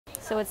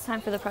so it's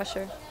time for the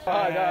pressure.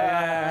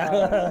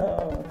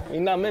 You're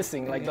not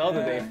missing like the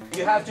other day.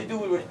 You have to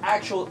do it with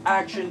actual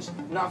actions,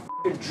 not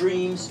f***ing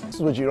dreams. This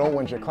is what you don't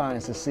want your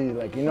clients to see,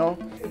 like, you know?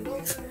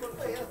 It's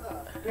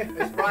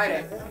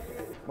Friday.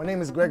 My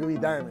name is Gregory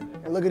Diamond,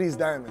 and look at these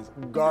diamonds,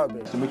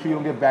 garbage. So make sure you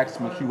don't get back,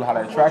 so make sure you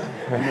holler at Trax,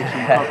 and make sure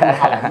you holler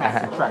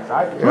at Trax,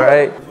 all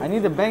right? Right. I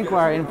need the bank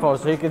wire info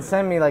so you can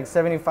send me like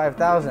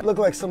 75,000. Look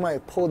like somebody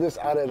pulled this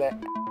out of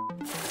that.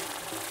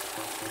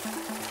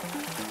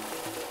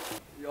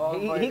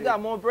 He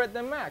got more bread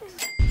than Max.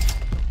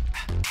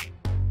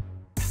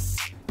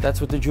 That's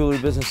what the jewelry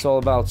business is all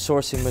about,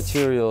 sourcing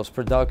materials,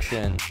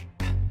 production.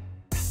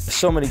 There's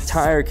so many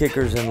tire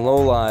kickers and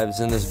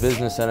lowlives in this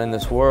business and in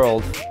this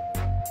world.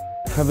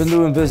 I've been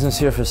doing business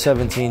here for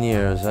 17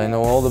 years. I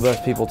know all the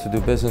best people to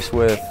do business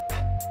with.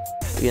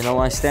 You know,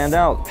 I stand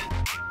out.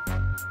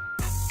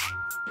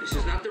 This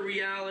is not the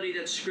reality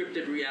that's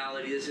scripted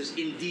reality. This is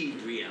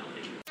indeed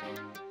reality.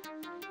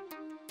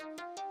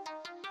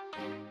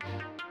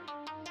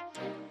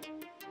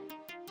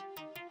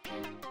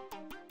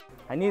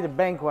 I need the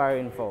bank wire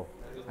info.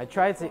 I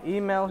tried to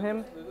email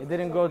him, it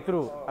didn't go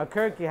through.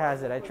 Kirky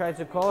has it. I tried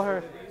to call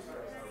her.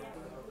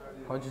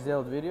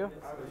 Video.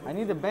 I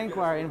need the bank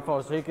wire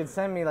info so he could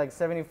send me like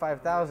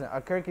 75,000.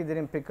 Kirky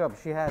didn't pick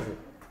up. She has it.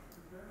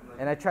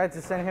 And I tried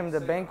to send him the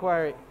bank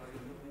wire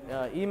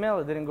email.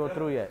 It didn't go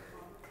through yet.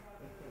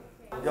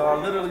 Yo, I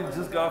literally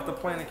just got off the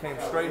plane and came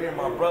straight here.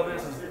 My brother,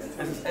 this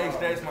is H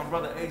Day. It's my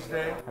brother H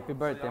Day. Happy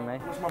birthday,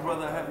 man. It's my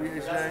brother Happy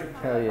H Day.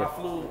 Hell yeah. I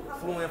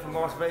flew in from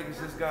Las Vegas,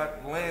 just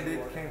got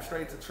landed, came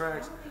straight to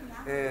Trax,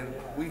 and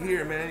we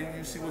here, man.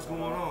 You see what's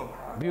going on.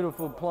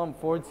 Beautiful plum,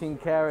 14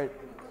 karat.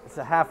 It's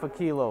a half a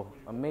kilo.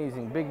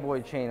 Amazing, big boy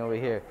chain over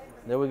here.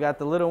 Then we got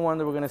the little one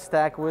that we're gonna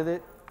stack with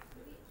it.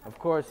 Of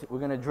course, we're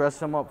gonna dress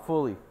them up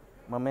fully.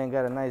 My man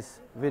got a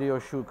nice video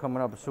shoot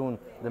coming up soon.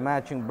 The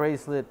matching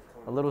bracelet,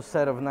 a little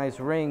set of nice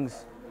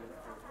rings,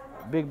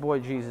 big boy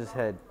Jesus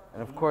head.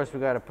 And of course, we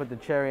gotta put the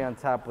cherry on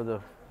top of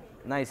the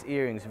nice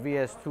earrings,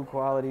 VS2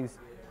 qualities.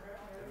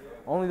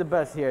 Only the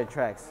best here at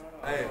Trax.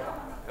 Hey,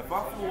 if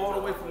I flew all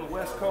the way from the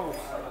West Coast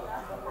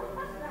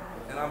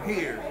and I'm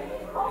here,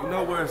 you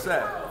know where it's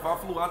at. If I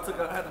flew, I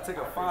had to take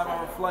a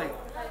 5-hour flight,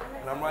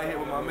 and I'm right here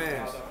with my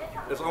mans.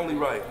 It's only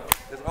right.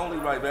 It's only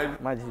right, baby.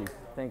 My G,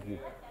 thank you.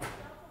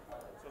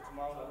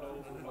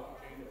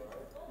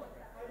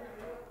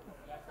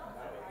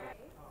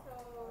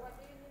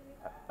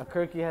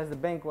 Kirky has the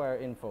bank wire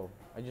info.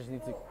 I just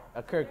need to,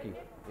 Kirky,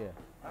 yeah.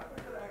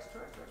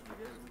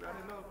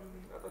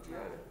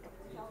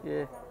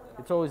 Yeah,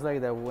 it's always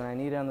like that. When I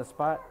need it on the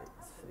spot,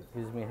 it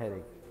gives me a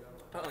headache.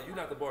 You're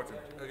not the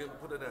bartender. Okay,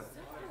 put it down.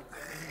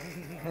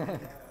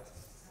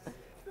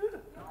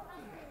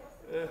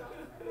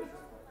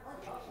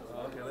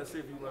 Okay, let's see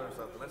if you learn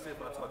something. Let's see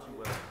if I taught you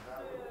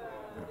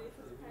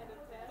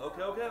well.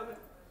 Okay.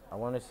 I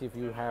want to see if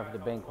you have the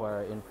bank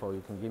wire info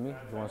you can give me.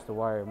 He wants to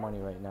wire money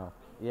right now.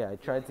 Yeah, I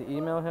tried to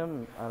email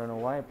him. I don't know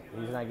why.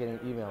 He's not getting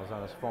emails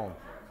on his phone.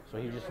 So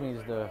he just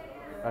needs the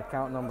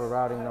account number,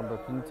 routing number.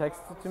 Can you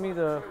text it to me,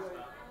 the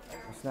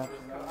snap?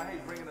 I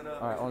hate bringing it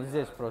up. All right, on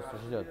this просто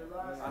ждет.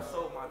 I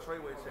sold my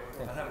Treyway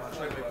chain. I had my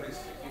Treyway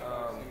piece.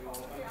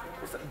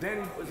 What's that?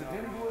 Danny, was it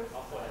Danny Boy?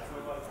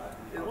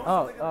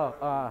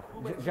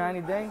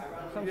 Johnny Dang?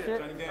 Some shit?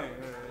 Johnny Dang.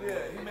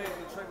 Yeah, he made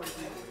the Treyway piece.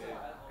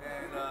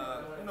 And,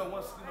 you know,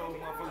 once,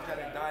 motherfuckers got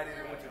indicted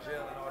and went to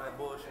jail and all that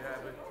bullshit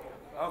happened,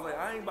 I was like,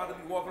 I ain't about to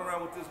be walking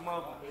around with this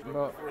motherfucker.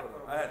 Bro,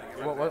 I had to get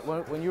rid of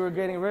that. when you were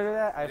getting rid of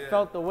that, I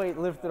felt the weight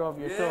lifted off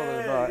your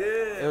shoulders, bro.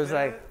 It was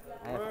like,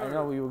 I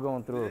know what you were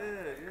going through. Yeah.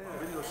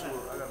 Video shoot.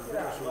 I got a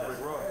video shoot with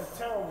Rick Ross. It's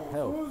terrible.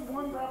 Hell.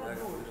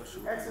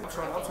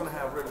 I'm trying to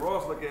have Rick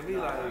Ross look at me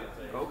like,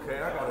 okay,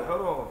 I got it.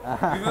 Hold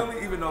on. You feel me?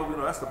 Even though,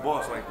 that's the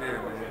boss right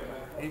there,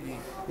 man.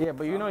 Yeah,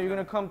 but you're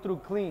gonna come through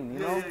clean, you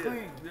know?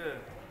 Clean. Yeah.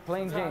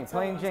 Plain Jane.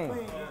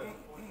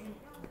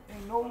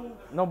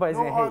 Nobody's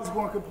gonna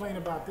going to complain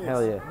about this.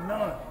 Hell yeah.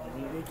 None.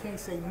 They can't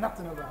say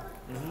nothing about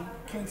it.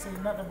 Can't say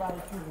nothing about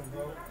a Cuban,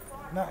 bro.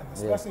 Nothing.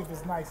 Especially if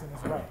it's nice and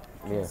it's right.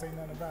 Can't say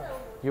nothing about it.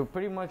 You're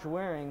pretty much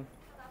wearing,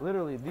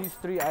 literally, these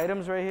 3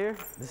 items right here.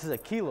 This is a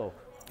kilo,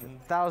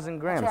 1,000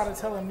 grams. I try to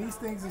tell them these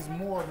things is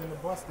more than the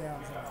bust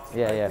downs.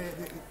 Yeah.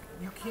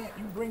 You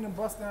bring them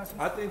bust downs.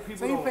 I think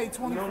people say you pay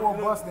 24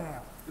 bust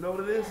down. You know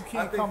what it is? You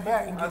can't come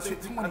back and get your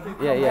 20. You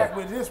come back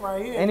with this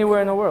right here.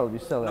 Anywhere in the world, you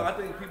sell that. No, I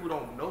think people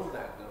don't know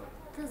that, though.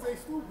 Because they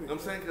stupid. You know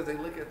what I'm saying? Because they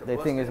look at the They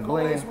think it's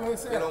bling. They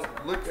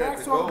don't look at the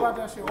Trax talk gold. about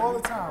that shit all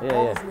the time.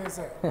 Always where it's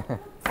at.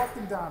 Fuck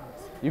them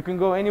diamonds. You can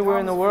go anywhere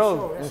in the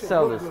world and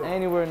sell this.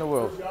 Anywhere in the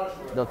world,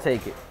 they'll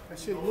take it. That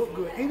shit look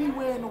good.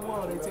 Anywhere in the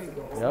world, they take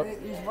it.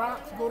 Yep. These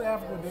rocks, go to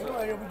Africa, they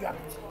go, here we got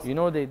it. You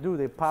know what they do?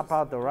 They pop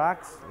out the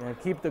rocks and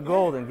keep the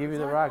gold and give you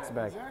the rocks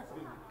back. Exactly.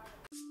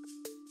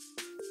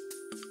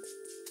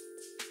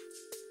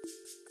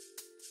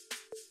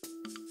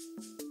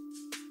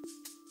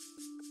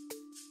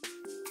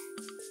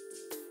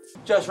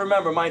 Just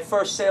remember, my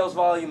first sales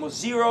volume was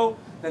 0,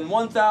 then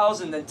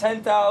 1,000, then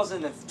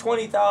 10,000, then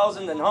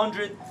 20,000, then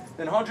 100,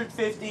 then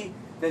 150,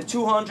 then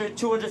 200,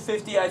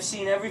 250. I've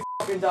seen every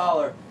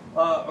 $1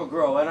 a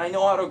grow. And I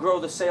know how to grow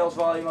the sales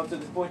volume up to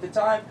this point in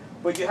time,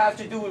 but you have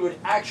to do it with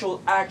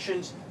actual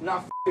actions,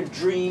 not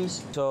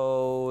dreams.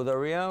 So the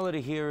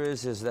reality here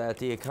is that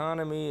the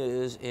economy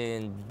is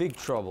in big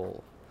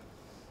trouble.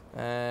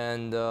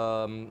 And,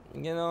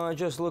 you know, I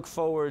just look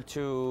forward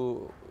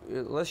to,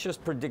 let's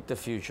just predict the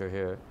future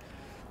here.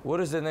 What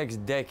is the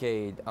next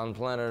decade on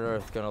planet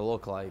Earth going to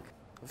look like?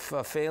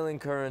 Failing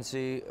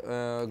currency,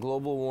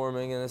 global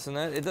warming, and this and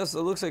that. It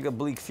looks like a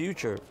bleak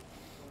future,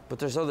 but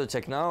there's other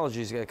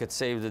technologies that could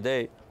save the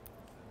day.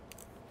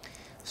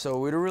 So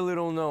we really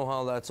don't know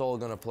how that's all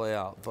going to play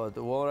out. But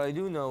what I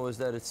do know is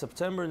that it's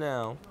September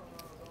now,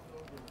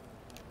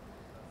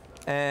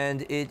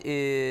 and it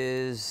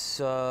is,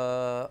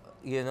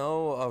 you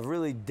know, a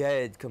really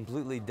dead,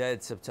 completely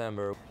dead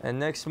September. And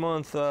next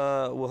month,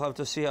 we'll have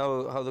to see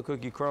how the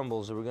cookie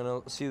crumbles. We're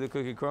going to see the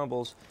cookie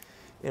crumbles.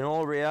 In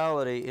all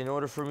reality, in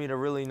order for me to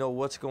really know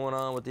what's going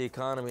on with the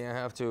economy, I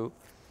have to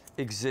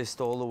exist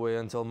all the way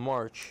until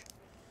March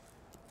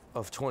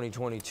of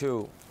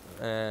 2022.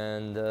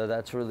 And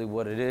that's really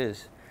what it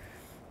is.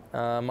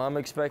 I'm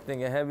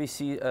expecting a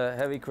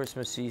heavy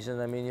Christmas season.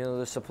 I mean, you know,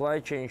 the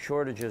supply chain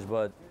shortages,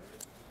 but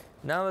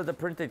now that the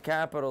printed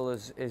capital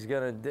is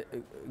gonna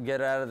get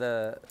out of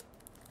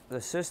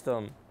the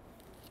system,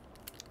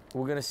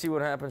 we're gonna see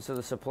what happens to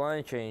the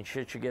supply chain.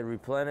 Shit should get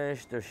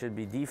replenished. There should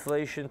be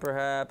deflation,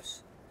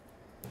 perhaps.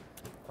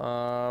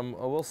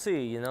 We'll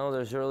see. You know,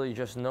 there's really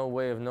just no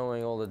way of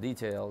knowing all the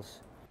details.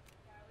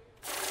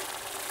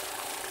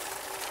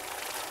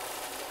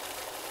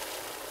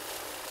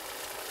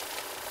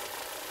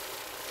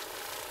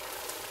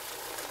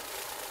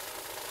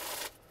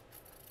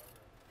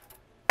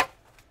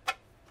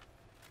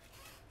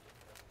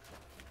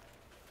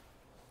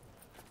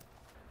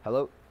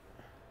 Hello?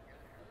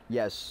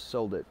 Yes,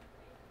 sold it.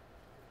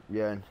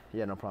 Yeah,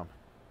 no problem.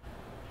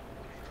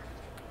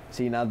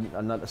 See, now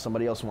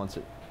somebody else wants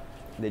it.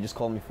 They just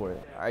called me for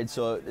it. All right,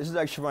 so this is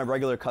actually my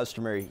regular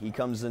customer. He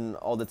comes in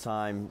all the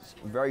time. He's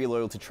very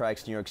loyal to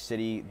Trax New York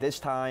City. This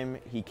time,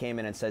 he came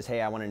in and says,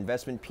 hey, I want an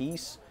investment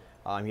piece.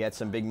 He had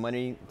some big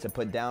money to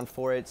put down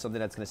for it, something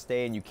that's gonna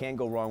stay, and you can't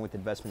go wrong with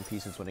investment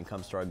pieces when it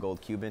comes to our gold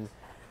Cuban.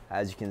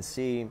 As you can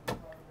see,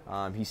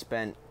 he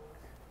spent,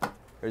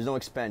 there's no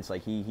expense.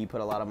 Like he put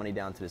a lot of money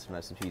down to this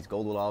investment piece.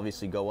 Gold will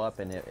obviously go up,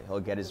 and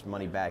he'll get his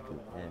money back,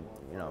 and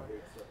you know,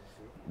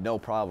 no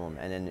problem.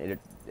 And then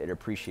it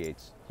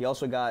appreciates. He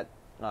also got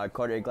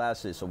Cartier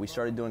glasses. So we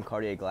started doing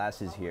Cartier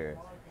glasses here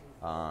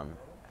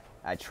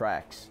at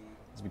Trax.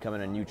 It's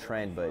becoming a new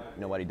trend, but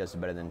nobody does it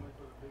better than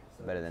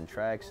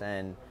Trax.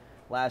 And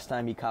last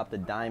time he copped a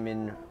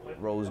diamond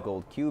rose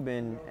gold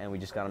Cuban, and we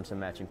just got him some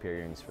matching pair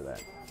earrings for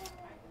that.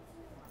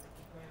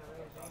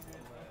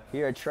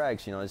 Here at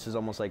Trax, you know, this is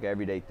almost like an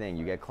everyday thing.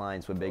 You get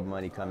clients with big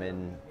money come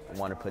in,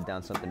 want to put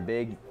down something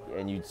big,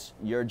 and it's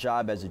your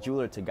job as a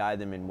jeweler to guide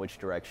them in which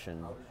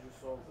direction,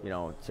 you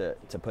know,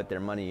 to put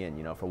their money in,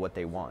 you know, for what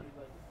they want.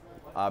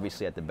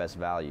 Obviously at the best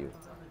value.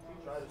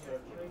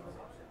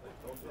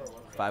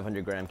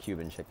 500-gram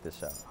Cuban, check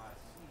this out.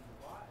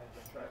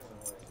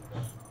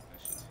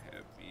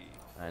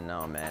 I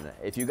know, man.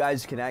 If you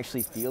guys can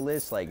actually feel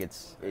this, like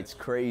it's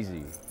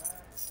crazy.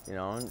 You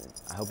know,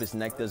 I hope his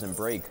neck doesn't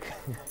break.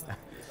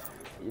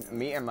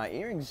 Me and my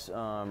earrings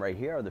right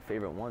here are the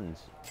favorite ones.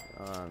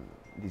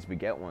 These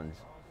baguette ones.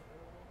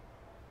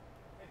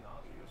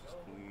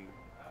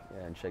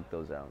 Yeah, and check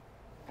those out.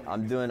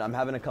 I'm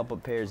having a couple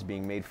pairs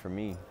being made for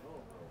me.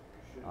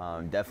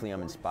 Definitely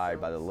I'm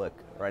inspired by the look.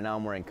 Right now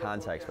I'm wearing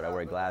contacts, but I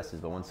wear glasses,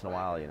 but once in a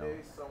while, you know,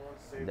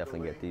 I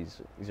definitely get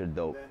these. These are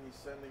dope.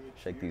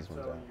 Check these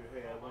ones out.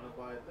 Hey, I want to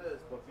buy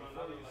this, but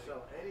before you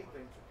sell anything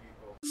to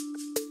people.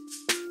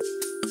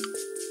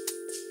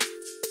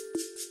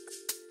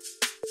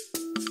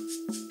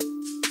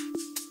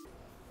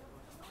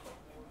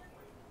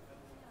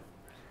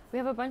 We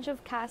have a bunch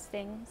of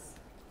castings.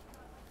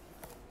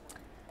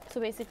 So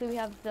basically we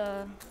have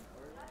the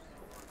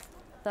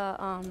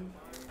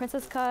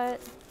princess cut,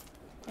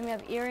 and we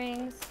have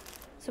earrings.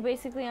 So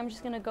basically I'm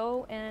just gonna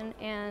go in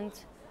and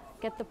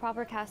get the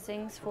proper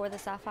castings for the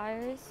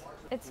sapphires.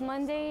 It's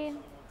Monday,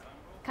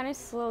 kind of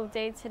slow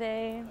day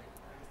today,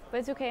 but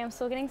it's okay, I'm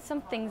still getting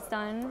some things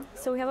done.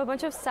 So we have a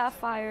bunch of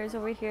sapphires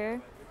over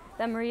here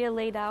that Maria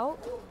laid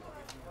out.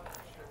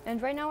 And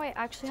right now I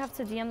actually have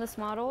to DM this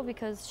model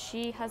because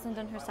she hasn't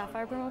done her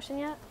sapphire promotion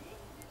yet.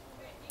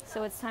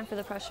 So it's time for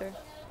the pressure.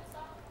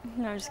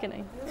 No, I'm just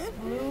kidding. It's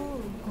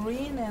blue,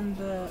 green, and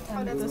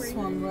this green.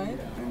 One, right?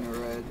 And the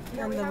red.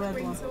 Yeah, and the red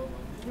green, one. So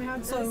we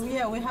have so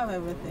yeah, we have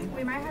everything.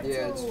 We might have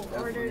to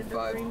order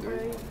the green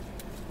braid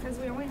because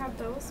we only have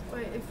those.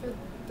 But if it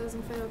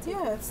doesn't fit,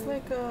 yeah, it's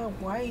like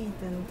white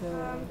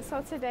and.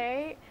 So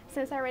today,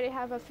 since I already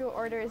have a few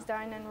orders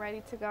done and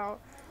ready to go,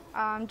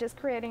 just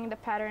creating the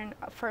pattern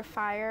for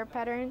fire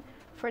pattern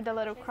for the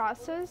little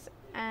crosses,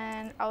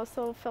 and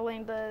also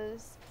filling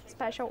the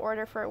special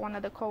order for one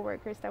of the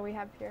co-workers that we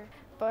have here.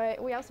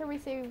 But we also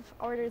receive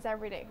orders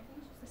every day,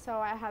 so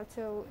I have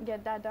to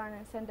get that done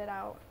and send it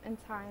out in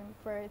time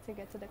for it to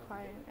get to the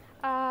client.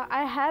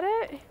 I had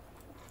it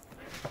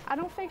I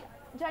don't think,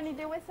 Jenny,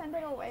 did we send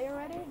it away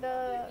already?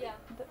 Yeah.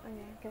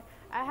 Okay.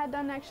 I had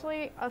done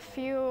actually a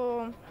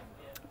few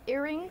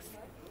earrings,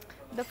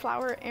 the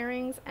flower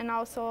earrings, and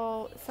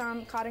also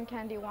some cotton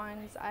candy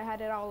ones. I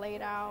had it all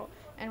laid out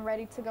and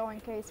ready to go in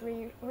case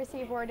we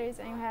receive orders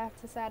and you have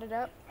to set it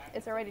up.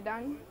 It's already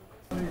done.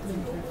 Green's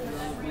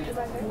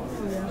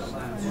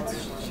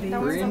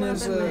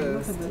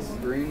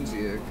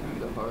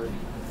kind of hard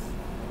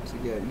to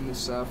get in the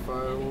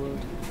sapphire world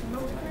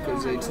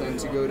because they tend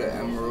to go to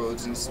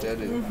emeralds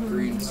instead of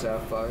green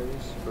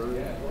sapphires.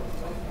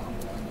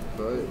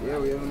 But yeah,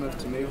 we have enough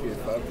to make it.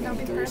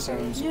 5.3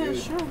 sounds good.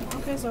 Yeah, sure.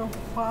 Okay, so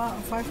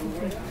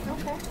 5.3.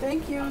 Okay,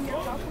 thank you.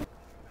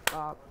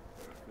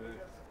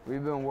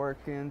 We've been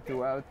working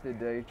throughout the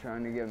day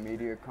trying to get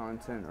media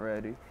content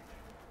ready,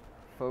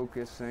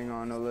 focusing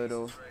on a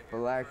little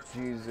Black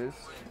Jesus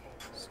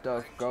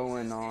stuff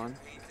going on.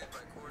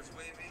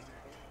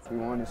 We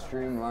want to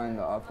streamline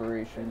the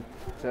operation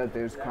so that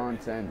there's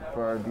content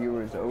for our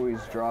viewers always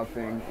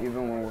dropping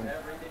even when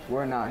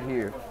we're not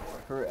here.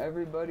 For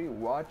everybody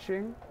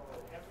watching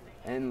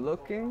and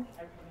looking,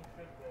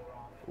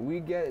 we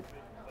get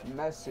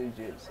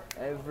messages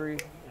every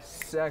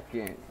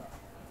second,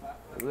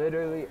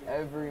 literally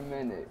every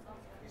minute.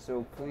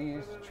 So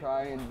please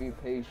try and be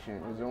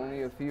patient. There's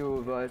only a few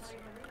of us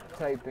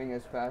typing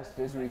as fast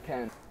as we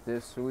can.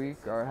 This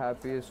week, our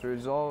happiest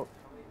result,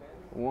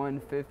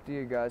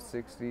 150, got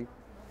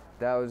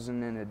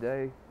 60,000 in a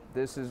day.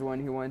 This is when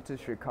he went to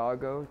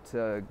Chicago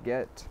to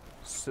get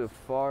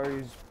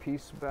Safari's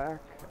piece back,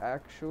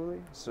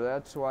 actually. So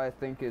that's why I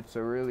think it's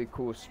a really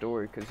cool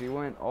story, because he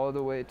went all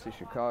the way to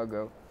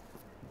Chicago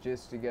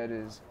just to get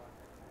his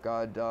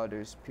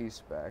goddaughter's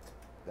piece back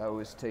that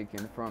was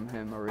taken from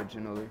him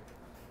originally.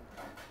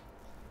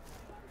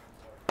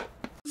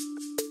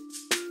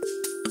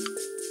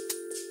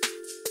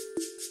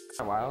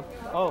 Wild.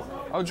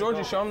 Oh,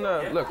 Georgie, show him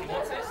the, look,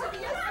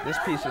 this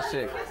piece is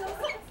sick.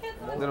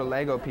 Little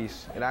Lego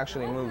piece. It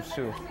actually moves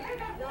too.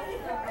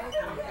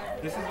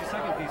 This is your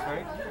second piece,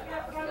 right?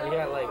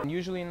 Yeah, like,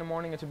 usually in the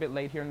morning, it's a bit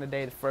late here in the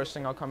day. The first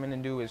thing I'll come in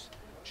and do is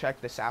check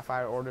the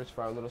sapphire orders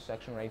for our little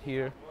section right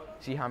here,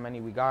 see how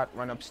many we got,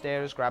 run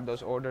upstairs, grab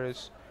those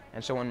orders,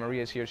 and so when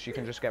Maria's here, she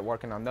can just get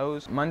working on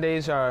those.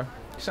 Mondays are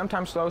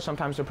sometimes slow,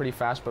 sometimes they're pretty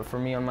fast, but for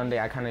me on Monday,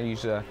 I kind of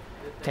use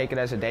take it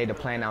as a day to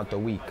plan out the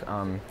week,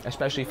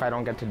 especially if I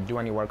don't get to do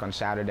any work on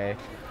Saturday.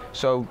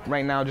 So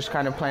right now, just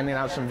kind of planning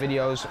out some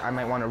videos I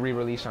might want to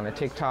re-release on a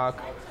TikTok,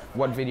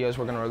 what videos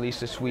we're going to release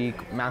this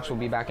week. Max will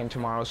be back in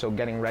tomorrow, so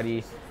getting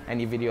ready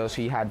any videos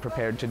he had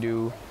prepared to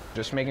do,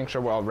 just making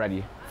sure we're all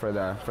ready for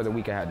the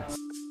week ahead.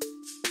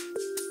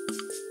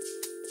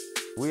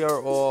 We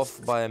are off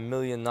by $1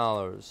 million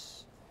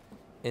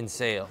in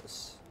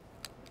sales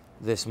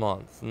this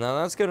month.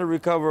 Now that's going to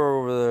recover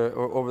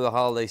over the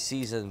holiday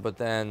season, but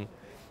then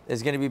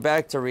it's going to be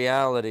back to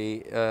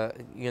reality.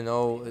 You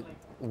know,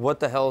 what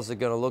the hell is it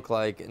going to look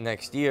like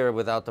next year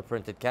without the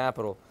printed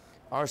capital?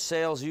 Our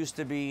sales used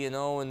to be, you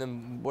know, in the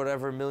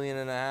whatever $1.5 million,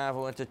 it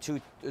went to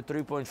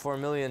 3.4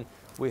 million.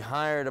 We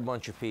hired a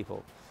bunch of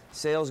people.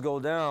 Sales go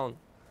down,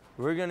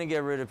 we're going to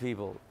get rid of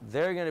people.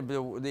 The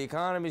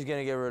economy's going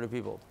to get rid of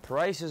people.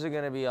 Prices are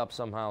going to be up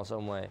somehow,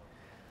 some way.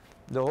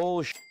 The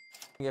whole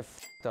get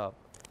f***ed up.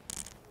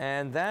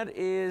 And that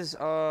is,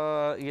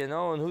 you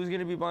know, and who's going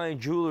to be buying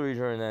jewelry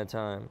during that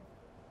time?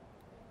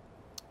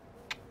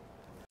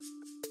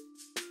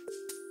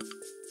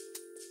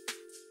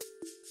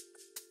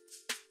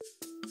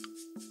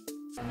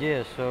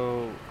 Yeah,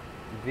 so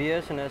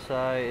VS and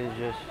SI is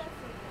just,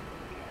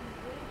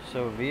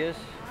 so VS,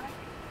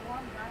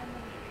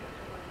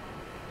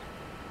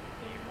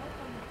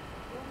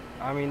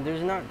 I mean,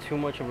 there's not too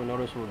much of a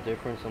noticeable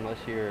difference unless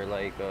you're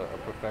like a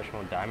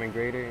professional diamond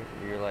grader.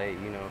 You're like,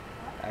 you know,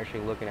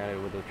 actually looking at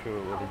it with a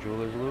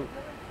jeweler's loupe.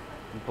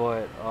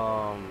 But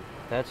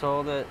that's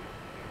all that.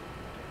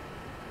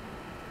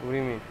 What do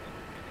you mean?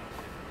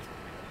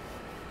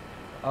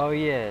 Oh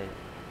yeah.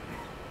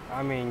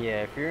 I mean,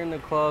 yeah, if you're in the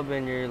club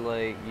and you're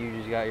like, you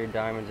just got your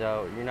diamonds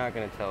out, you're not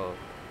gonna tell.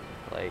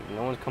 Like,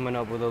 no one's coming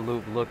up with a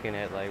loupe looking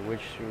at like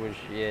which,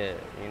 yeah,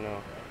 you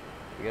know.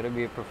 You gotta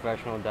be a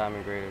professional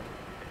diamond grader.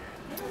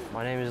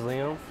 My name is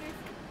Liam.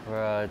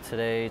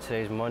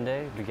 Today's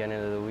Monday,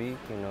 beginning of the week,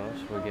 you know,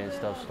 so we're getting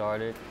stuff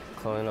started,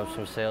 cleaning up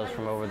some sales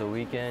from over the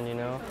weekend, you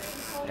know,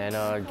 and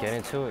get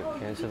into it,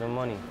 get into the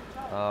money.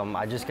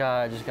 I just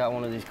got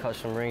one of these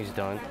custom rings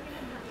done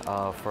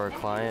for a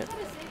client.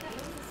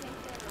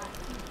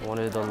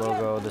 Wanted the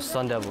logo, the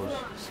Sun Devils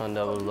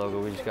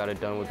logo. We just got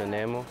it done with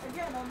enamel.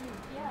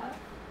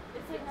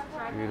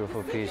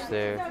 Beautiful piece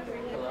there.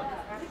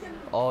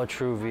 All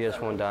true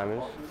VS1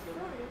 diamonds.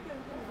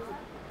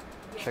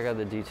 Check out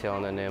the detail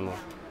on the enamel.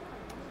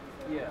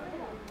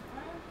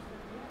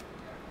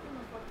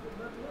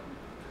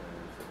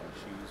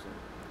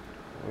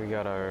 We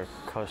got our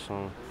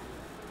custom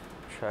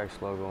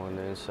Trax logo on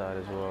the inside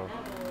as well.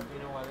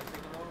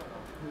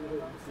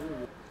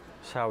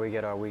 That's how we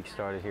get our week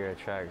started here at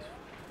Trax.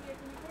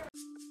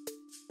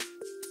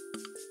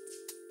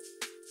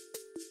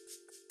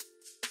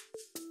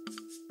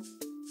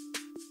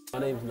 My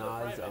name's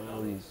Naz.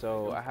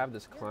 So I have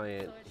this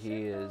client.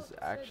 He is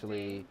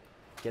actually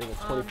getting a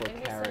 24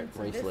 karat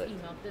bracelet.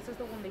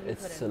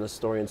 It's an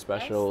Astorian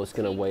special. It's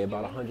gonna weigh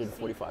about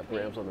 145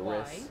 grams on the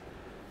wrist.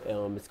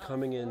 It's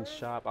coming in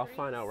shop. I'll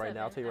find out right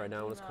now. I'll tell you right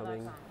now when it's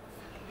coming.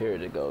 Here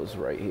it goes,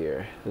 right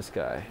here. This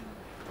guy.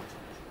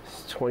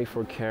 It's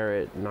 24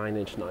 karat,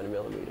 9-inch,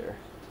 9mm.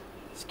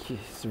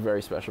 It's a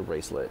very special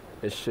bracelet.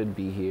 It should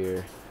be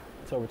here.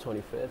 October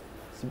 25th.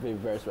 It's gonna be a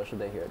very special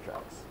day here at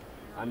Trax.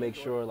 I make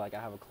sure, like, I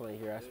have a client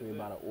here asking me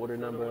about an order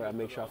number. I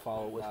make sure I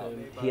follow with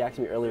him. He asked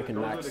me earlier, can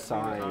Max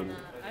sign?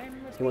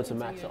 He wants a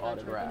Max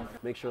autograph.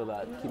 Make sure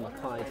that I keep my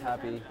clients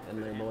happy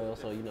and they're loyal,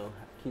 so, you know,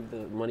 keep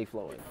the money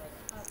flowing.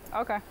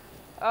 Okay.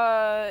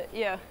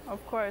 Yeah,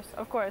 of course.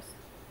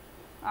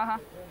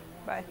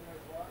 Bye.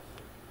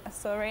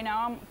 So right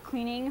now I'm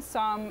cleaning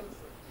some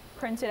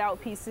printed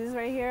out pieces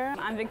right here.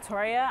 I'm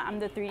Victoria. I'm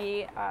the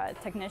 3D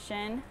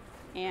technician.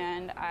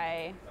 And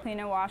I clean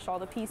and wash all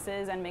the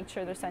pieces and make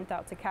sure they're sent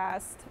out to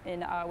cast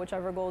in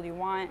whichever gold you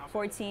want.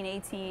 14,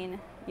 18,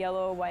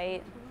 yellow,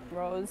 white,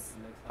 rose,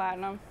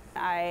 platinum.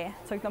 I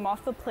took them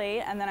off the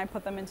plate and then I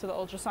put them into the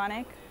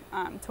ultrasonic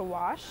to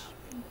wash.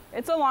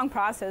 It's a long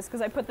process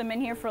because I put them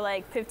in here for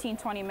like 15,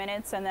 20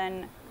 minutes and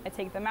then I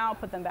take them out,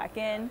 put them back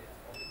in.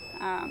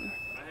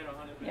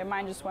 Yeah,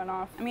 mine just went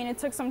off. I mean, it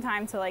took some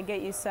time to like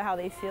get used to how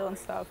they feel and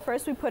stuff.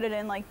 First we put it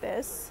in like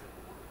this.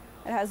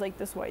 It has like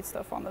this white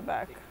stuff on the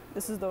back.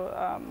 This is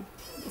the,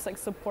 it's like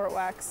support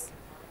wax.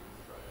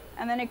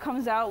 And then it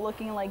comes out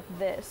looking like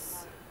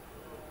this.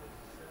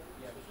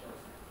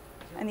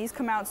 And these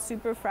come out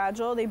super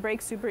fragile. They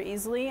break super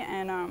easily.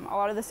 And a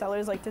lot of the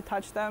sellers like to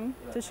touch them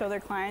to show their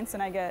clients.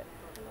 And I get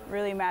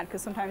really mad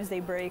because sometimes they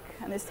break.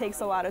 And this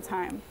takes a lot of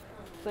time.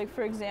 So like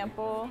for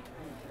example,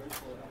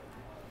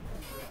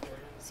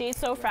 see, it's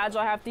so fragile,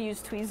 I have to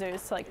use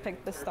tweezers to like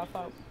pick this stuff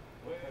up.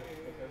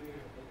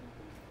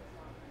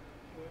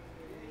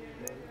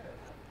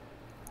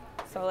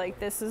 So like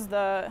this is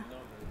the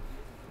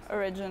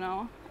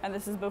original and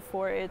this is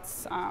before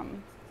it's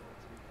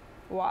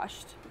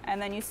washed.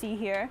 And then you see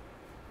here,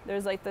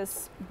 there's like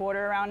this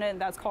border around it,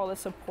 that's called a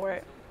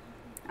support,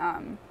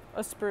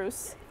 a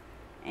spruce.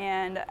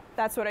 And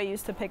that's what I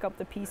use to pick up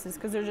the pieces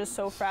because they're just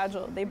so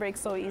fragile. They break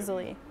so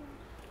easily.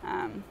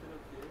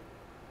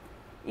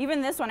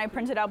 Even this one I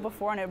printed out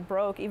before and it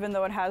broke even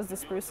though it has the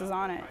spruces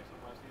on it.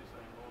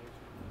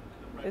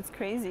 It's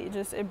crazy,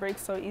 it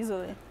breaks so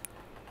easily.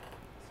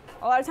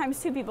 A lot of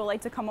times too, people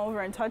like to come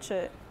over and touch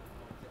it.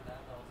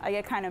 I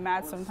get kind of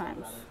mad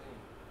sometimes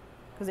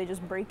because they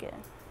just break it.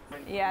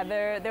 Yeah,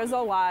 there's a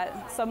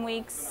lot. Some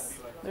weeks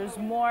there's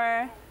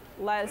more,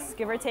 less,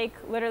 give or take,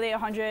 literally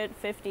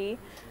 150.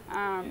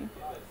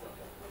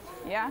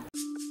 Yeah.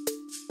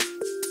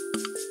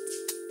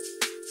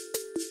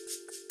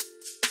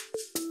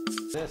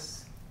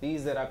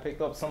 These that I picked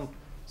up, some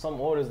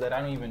orders that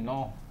I don't even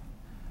know,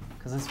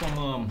 cause it's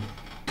from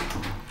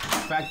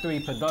factory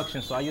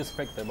production, so I just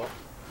picked them up.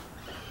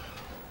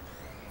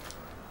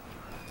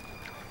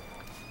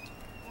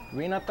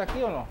 Rina está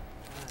aquí o no?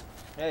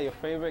 Yeah, your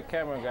favorite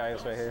camera guy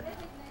is right here.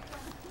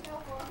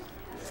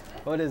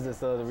 What is this?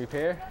 The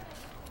repair?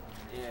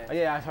 Yeah. Oh,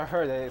 yeah, I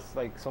heard that it's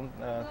like some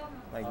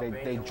like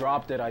they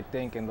dropped it, I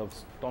think, and the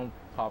stone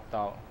popped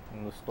out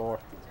in the store.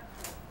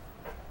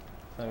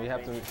 So we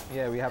have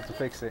to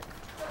fix it.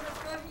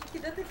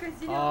 You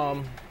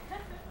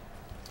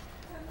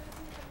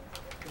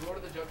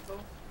ordered the jug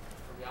though?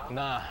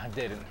 Nah, I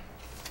didn't.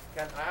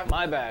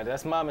 My bad.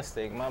 That's my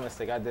mistake.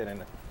 I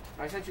didn't.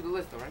 I sent you the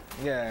list, though, right?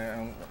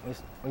 Yeah,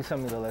 you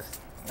send me the list.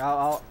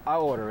 I'll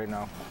order it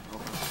now.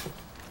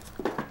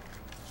 Okay.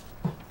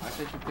 I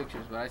sent you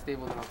pictures, but I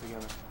stapled them all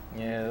together.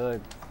 Yeah,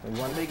 look.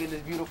 I'm making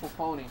this beautiful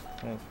pony.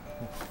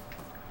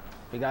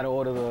 We gotta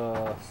order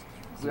the.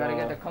 We gotta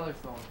get the color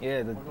stone.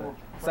 Yeah, the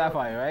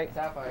sapphire, right?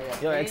 Sapphire,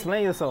 yeah. Yo,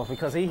 explain yourself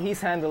because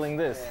he's handling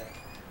this. Yeah.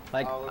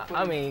 Like,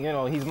 I mean, you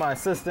know, he's my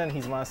assistant.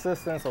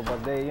 So,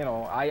 but they, you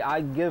know,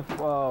 I give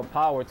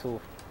power to.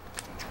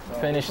 So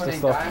finish the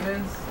stuff.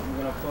 Diamonds,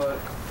 we're gonna put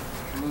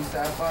blue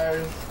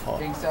sapphires,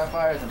 pink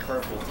sapphires, and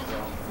purple.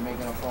 So we're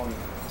making a pony.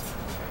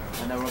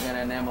 And then we're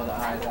gonna enamel the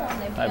eyes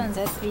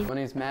out. My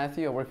name's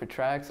Matthew, I work for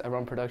Trax. I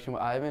run production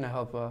with Ivan.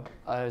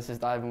 I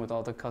assist Ivan with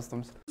all the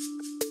customs.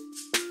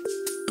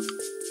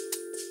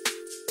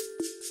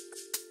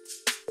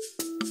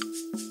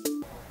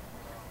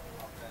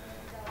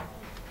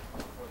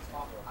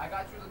 I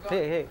got you the gun.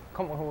 Hey,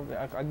 come on,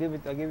 I'll give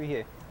it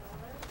here.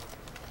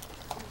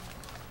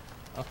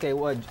 Okay,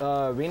 what?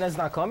 Rena's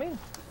not coming?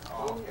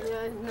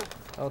 Yeah,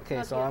 no. Okay,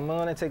 not so yet. I'm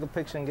gonna take a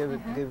picture and give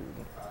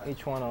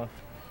each one a.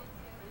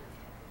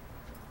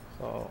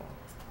 So.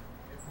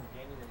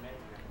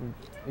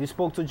 You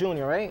spoke to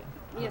Junior, right?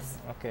 Yes.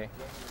 Okay.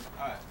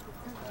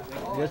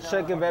 Just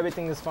check if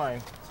everything is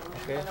fine.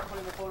 Okay.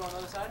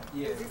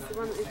 Is this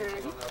one is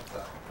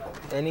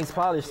ready? It needs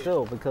polish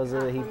still because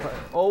he.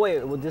 Oh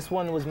wait, well, this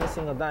one was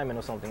missing a diamond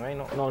or something, right?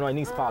 No, it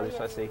needs polish.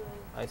 Yeah.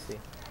 I see.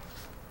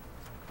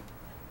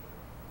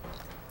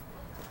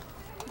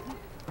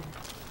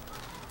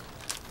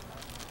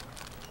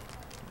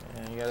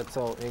 And you gotta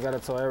tell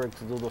Eric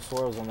to do the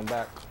swirls on the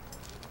back.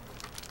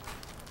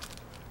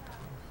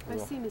 I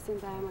see missing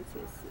diamonds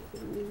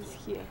is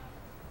here.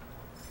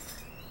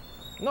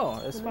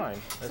 No, it's fine.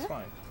 It's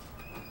fine.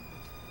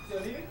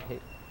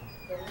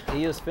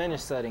 He just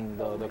finished setting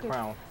the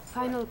crown.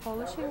 Final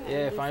polishing?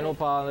 Yeah, final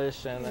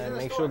polish, and then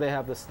make sure they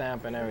have the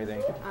stamp and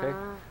everything.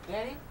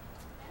 Okay.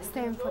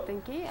 Stamp for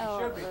Tenki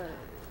or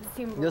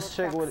symbol? Just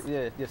check what.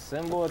 Yeah, the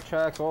symbol,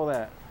 Trax, all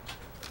that.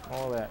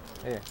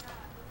 Yeah.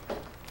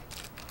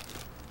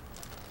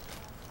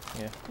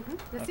 Yeah.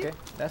 That's okay. it?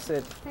 That's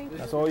it. Thank you.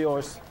 That's all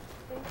yours.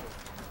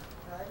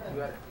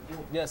 Thank you.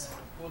 Yes.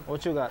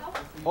 What you got?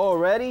 Oh,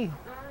 ready?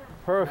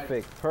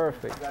 Perfect.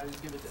 Perfect. You gotta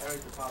just give it to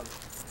Eric to polish.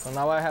 So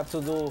now I have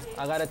to do.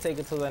 I gotta take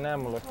it to the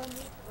enameler.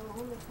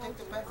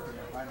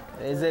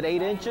 Is it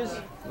 8 inches?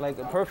 Like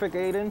a perfect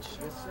 8 inch?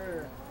 Yes,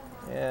 sir.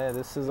 Yeah.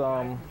 This is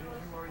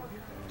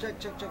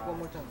Check one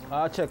more time.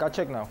 I'll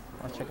check now.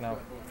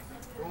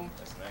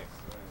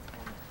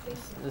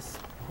 This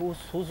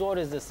whose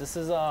order is this? This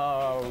is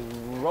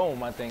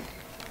Rome, I think.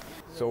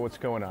 So what's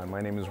going on?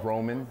 My name is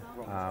Roman.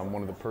 I'm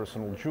one of the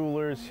personal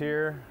jewelers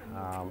here.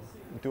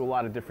 Do a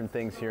lot of different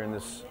things here in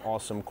this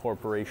awesome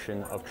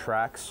corporation of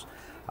Trax.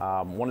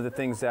 One of the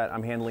things that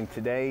I'm handling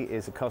today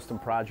is a custom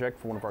project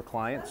for one of our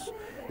clients.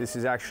 This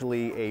is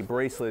actually a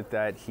bracelet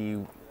that he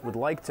would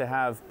like to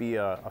have be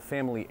a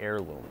family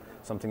heirloom,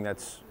 something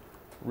that's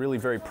really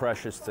very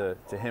precious to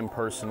him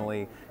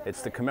personally.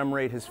 It's to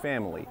commemorate his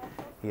family.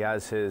 He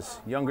has his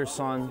younger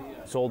son,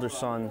 his older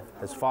son,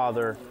 his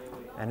father,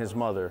 and his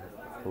mother,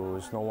 who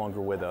is no longer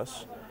with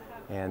us.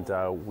 And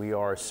we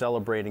are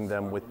celebrating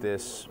them with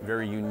this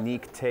very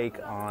unique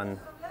take on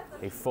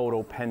a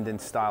photo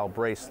pendant style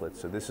bracelet.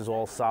 So this is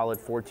all solid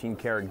 14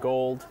 karat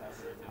gold.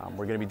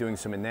 We're going to be doing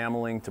some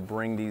enameling to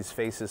bring these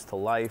faces to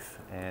life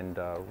and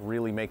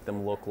really make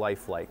them look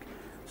lifelike.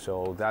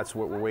 So that's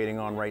what we're waiting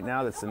on right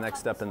now. That's the next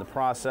step in the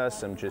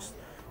process. I'm just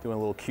doing a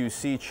little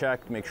QC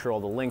check, make sure all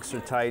the links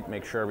are tight,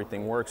 make sure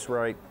everything works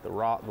right, the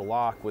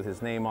lock with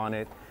his name on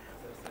it.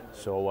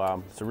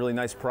 So it's a really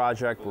nice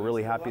project. We're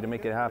really happy to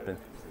make it happen.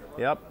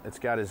 Yep, it's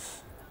got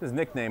his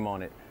nickname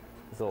on it,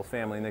 his little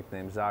family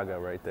nickname, Zaga,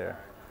 right there.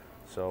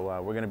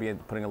 So we're going to be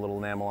putting a little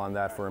enamel on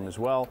that for him as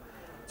well.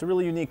 It's a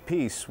really unique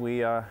piece. We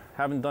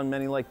haven't done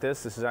many like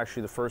this. This is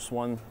actually the first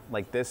one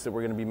like this that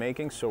we're going to be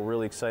making, so we're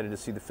really excited to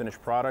see the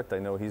finished product. I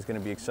know he's going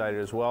to be excited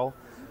as well,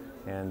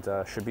 and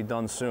should be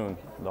done soon.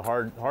 The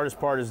hardest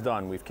part is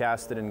done. We've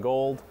cast it in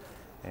gold,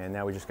 and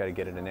now we just got to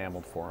get it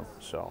enameled for him.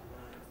 So,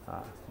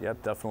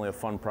 yep, definitely a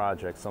fun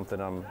project,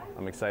 something I'm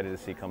excited to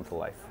see come to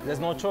life. There's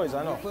no choice,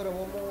 I know.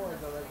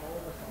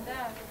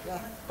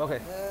 Okay.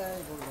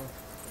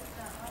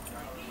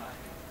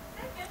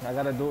 I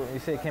gotta do it. You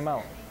say it came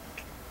out.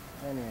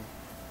 Anyway,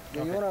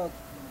 Okay. you wanna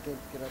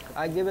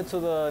I give it to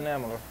the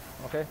enameler,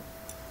 okay?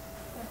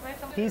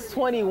 He's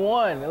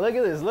 21. Look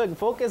at this. Look,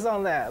 focus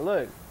on that.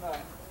 Look.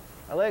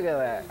 Look at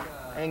that.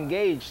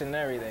 Engaged and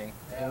everything.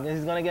 And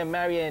he's gonna get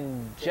married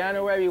in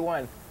January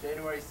 1.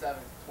 January 7th,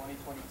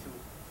 2022.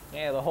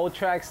 Yeah, the whole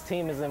Trax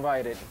team is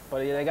invited, but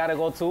they gotta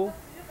go to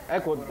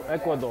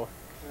Ecuador.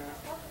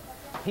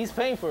 He's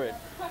paying for it.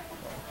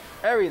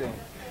 Everything.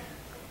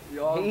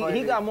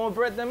 He got more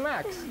bread than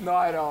Max. No,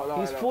 I don't. No,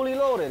 He's I don't. fully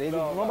loaded.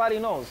 Nobody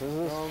knows. It's a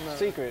No.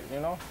 secret, you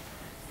know?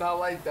 It's not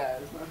like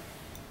that. It's not.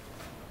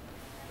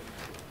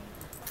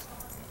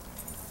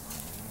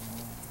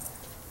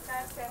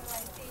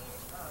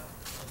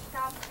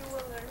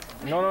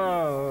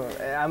 No.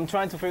 I'm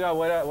trying to figure out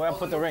where I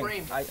put the ring.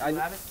 Frame. I You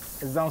have it?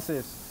 It's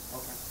downstairs.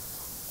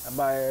 Okay.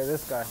 By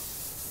this guy.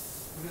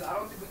 Because I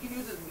don't think we can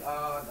use it.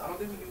 I don't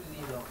think we can use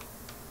these though.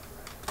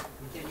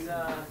 We can't use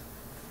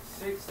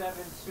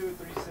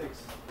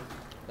 67236.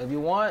 If you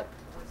want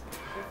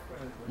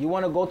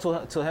to go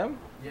to him?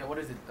 Yeah, what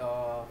is it?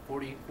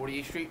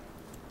 48th Street?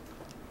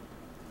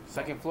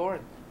 Second floor?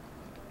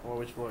 Or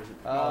which floor is it?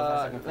 No, it's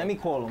not second floor. Let me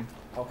call him.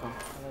 Okay.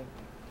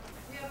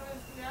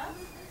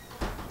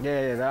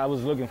 Yeah, I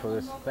was looking for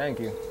this. Thank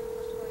you.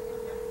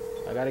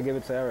 I gotta give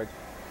it to Eric.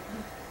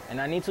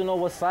 And I need to know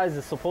what size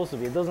it's supposed to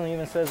be. It doesn't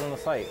even say on the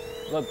site.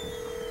 Look,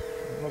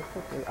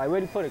 I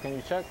already put it. Can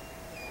you check?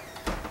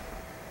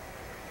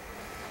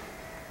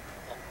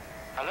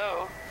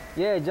 Hello?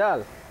 Yeah,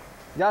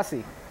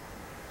 Jassy.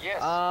 Yes.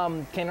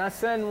 Can I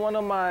send one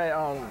of my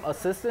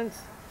assistants?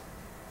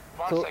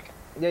 One second.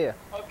 Yeah.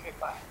 Okay,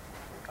 bye.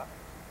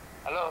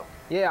 Hello?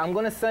 Yeah, I'm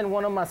gonna send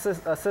one of my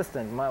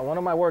one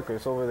of my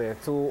workers over there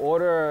to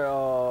order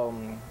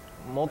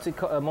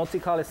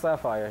multicolored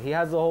sapphire. He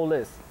has the whole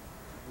list.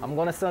 I'm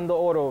gonna send the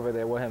order over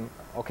there with him.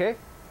 Okay?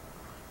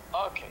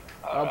 Okay,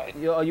 all right.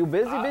 Are you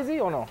busy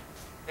or no?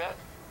 Yeah.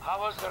 How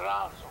was the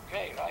rounds?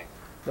 Okay, right?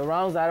 The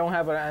rounds, I don't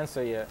have an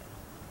answer yet.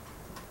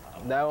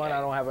 That one I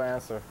don't have an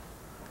answer.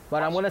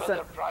 But I'm gonna send.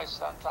 The price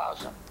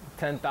 10,000.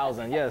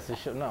 10,000. Yes, it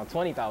should. No,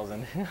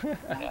 20,000.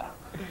 Yeah.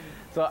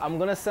 So I'm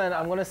gonna send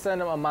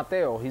him a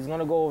Mateo. He's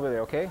gonna go over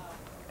there, okay?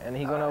 And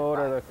he's gonna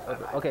order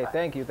the. Okay,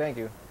 thank you.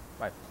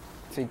 Bye.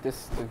 Take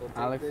this to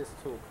Alex. This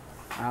too.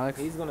 Alex?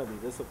 He's gonna be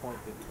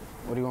disappointed.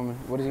 What do you want me?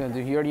 What is he gonna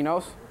do? He already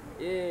knows?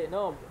 Yeah,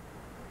 no.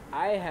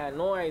 I had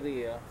no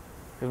idea.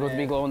 It was supposed to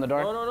be glow in the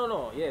dark?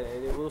 No. Yeah,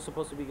 it was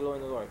supposed to be glow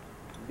in the dark.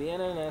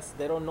 BNNS,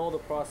 they don't know the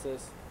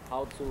process,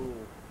 how to...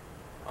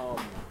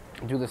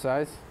 do the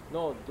size?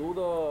 No, do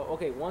the...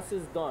 Okay, once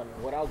it's done,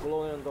 without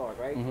glowing in the dark,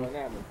 right? Mhm.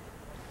 Enamel.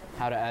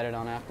 How to add it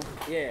on Apple?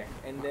 Yeah,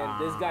 and then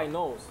this guy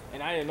knows,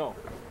 and I didn't know.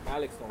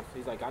 Alex knows.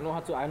 He's like, I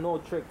know a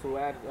trick to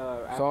add...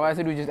 So all I have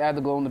to do is just add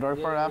the glow in the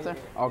dark part after?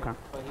 Yeah. Okay.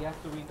 But he has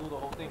to redo the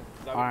whole thing.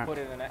 So All I right. put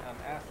it in an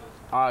acid.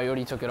 Oh, you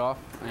already took it off?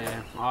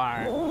 Yeah. All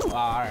right.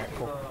 All right,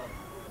 cool.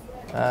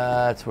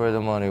 That's where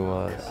the money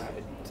was.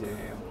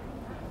 Damn.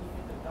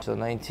 So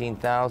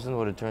 19,000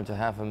 would have turned to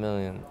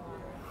 $500,000.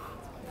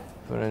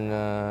 Put in, you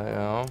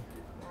know,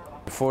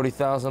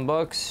 40,000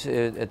 bucks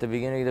at the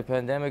beginning of the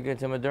pandemic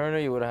into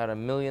Moderna, you would have had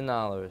 $1 million.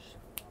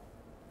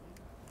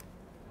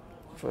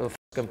 For the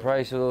fucking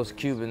price of those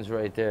Cubans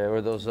right there,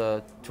 or those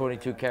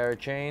 22 karat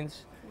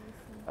chains,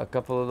 a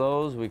couple of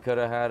those, we could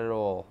have had it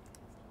all.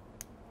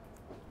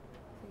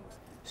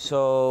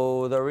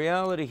 So the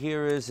reality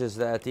here is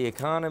that the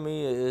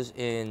economy is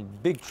in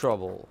big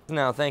trouble.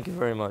 Now, thank you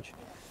very much.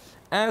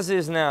 As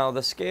is now,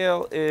 the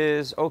scale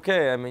is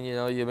okay. I mean, you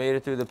know, you made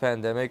it through the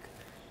pandemic.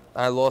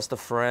 I lost a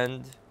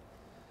friend.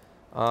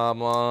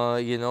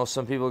 You know,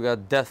 some people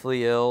got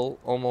deathly ill,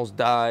 almost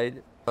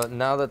died. But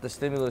now that the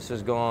stimulus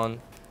is gone,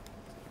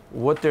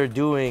 what they're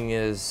doing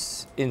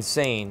is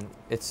insane.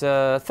 It's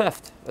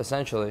theft,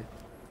 essentially.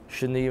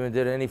 Shouldn't have even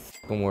did any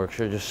fucking work.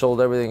 Should have just sold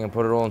everything and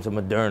put it all into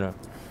Moderna.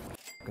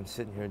 Fucking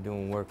sitting here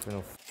doing work for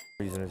no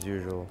reason as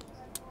usual.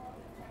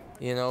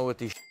 You know, with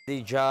these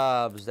shitty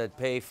jobs that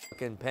pay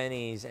fucking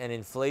pennies and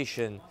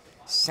inflation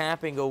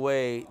sapping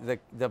away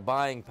the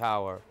buying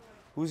power.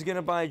 Who's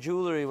gonna buy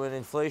jewelry when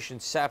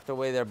inflation sapped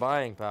away their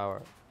buying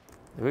power?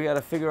 We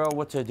gotta figure out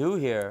what to do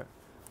here.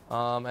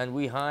 And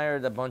we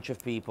hired a bunch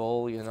of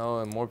people, you know,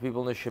 and more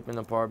people in the shipping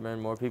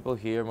department, more people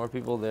here, more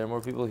people there,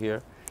 more people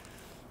here.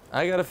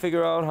 I gotta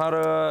figure out how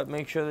to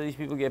make sure that these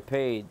people get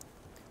paid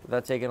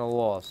without taking a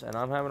loss, and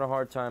I'm having a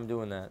hard time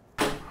doing that.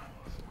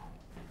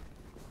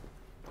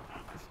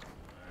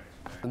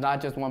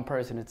 Not just one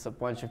person, it's a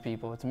bunch of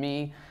people. It's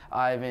me,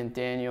 Ivan,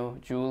 Daniel,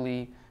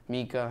 Julie,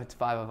 Mika. It's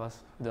 5 of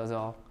us who does it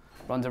all.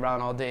 Runs around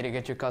all day to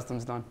get your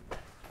customs done.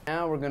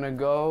 Now we're gonna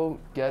go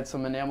get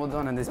some enamel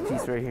done on this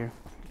piece right here.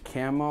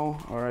 Camo,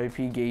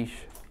 R.I.P. Geish.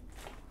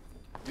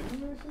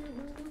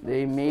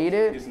 They made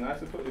it. It's not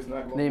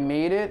they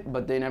made it,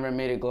 but they never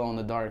made it glow in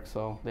the dark,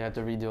 so they had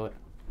to redo it.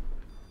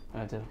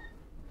 That's it.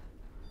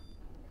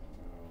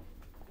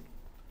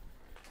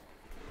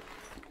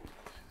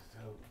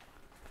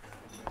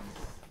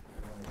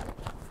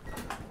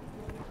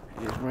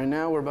 Right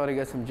now, we're about to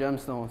get some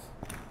gemstones.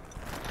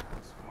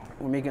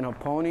 We're making a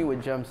pony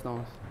with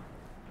gemstones.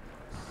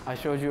 I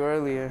showed you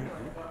earlier.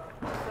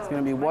 It's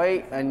gonna be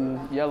white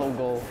and yellow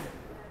gold.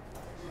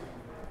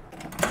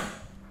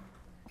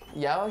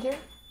 Yao here?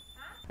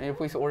 Any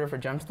place to order for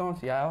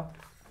gemstones? Yao?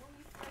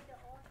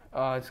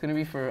 It's gonna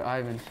be for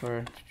Ivan,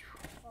 from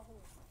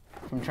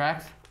Trax?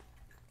 Trax?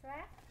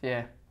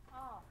 Yeah.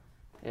 Oh.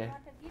 Yeah. You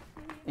want to give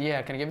to him?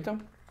 Yeah, can I give it to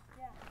him?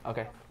 Yeah.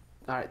 Okay.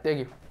 All right, thank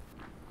you.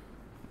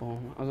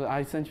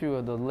 I sent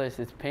you the list.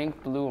 It's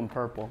pink, blue, and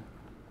purple.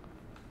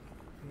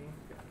 Pink,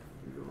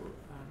 blue,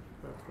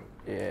 and purple.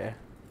 Yeah.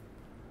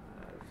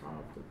 Some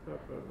of the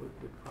purple would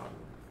be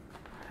problem.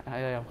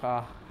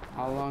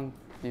 How long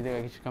do you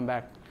think I should come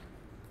back?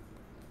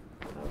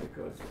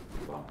 Because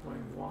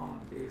 1.1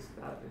 is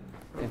that in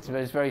purple.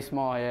 It's very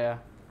small, yeah.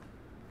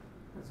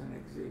 Doesn't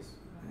exist.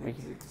 And if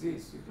it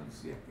exists, you don't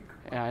see it.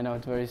 Yeah, I know,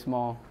 it's very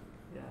small.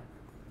 Yeah.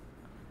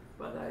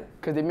 But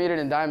Because they made it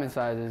in diamond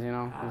sizes, you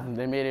know?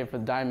 They made it for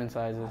diamond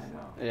sizes. I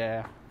know.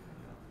 Yeah.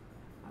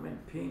 I mean,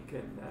 pink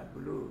and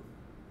blue.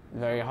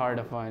 Very hard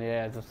to find,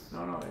 yeah.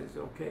 No, it's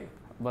okay.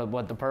 But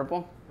what, the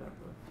purple?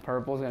 Purple.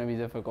 Purple's gonna be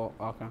difficult,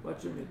 okay.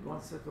 What you need,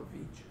 one set of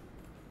each?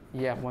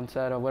 Yeah, one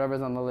set of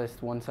whatever's on the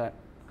list, one set.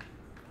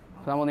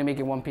 'Cause I'm only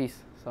making one piece,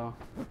 so.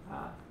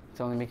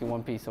 It's only making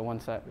one piece, so one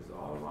set. It's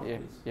all one yeah,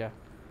 piece? Yeah,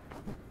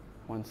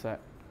 one set.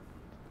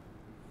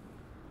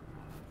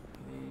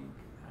 Pink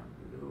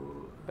and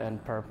blue.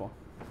 And purple.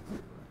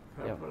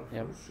 Purple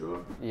Yep. for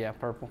sure? Yeah,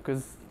 purple,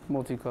 because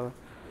multicolor.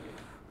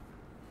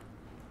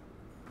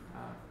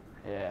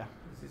 Yeah.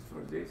 This is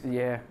for this?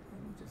 Yeah. Let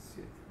me just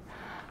see it.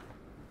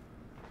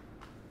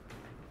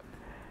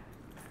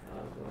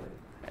 Oh boy.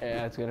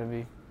 Yeah, it's gonna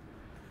be.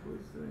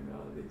 Who's doing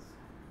all this?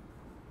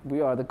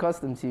 We are the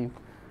custom team.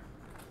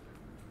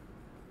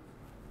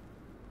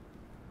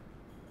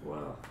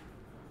 Well,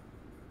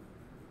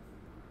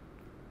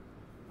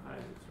 I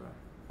will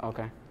try.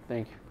 Okay,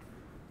 thank you.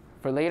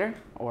 For later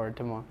or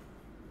tomorrow?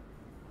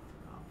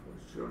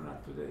 For sure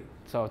not today.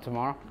 So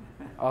tomorrow?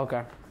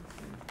 Okay.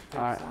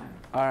 All right.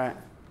 All right.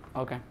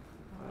 Okay.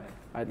 All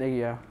right. Thank you.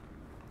 Yeah.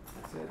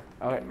 That's it.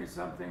 Okay. Give me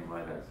something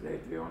like that.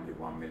 Lately only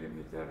 1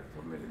 millimeter,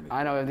 2 millimeter.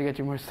 I know. I have to get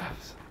you more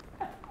stuff.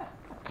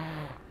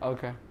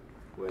 Okay.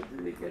 Where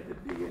did they get the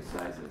bigger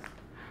sizes?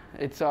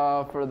 It's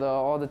for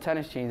all the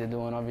tennis chains they're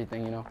doing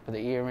everything, you know, for the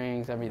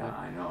earrings, everything. Yeah,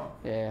 I know.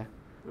 Yeah.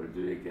 Where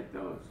do they get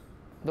those?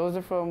 Those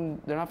are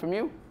they're not from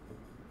you?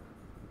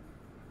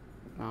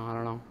 No, I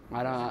don't know.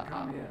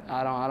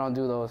 I don't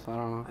do those. I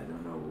don't know. I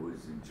don't know who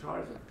is in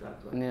charge of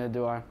that. Neither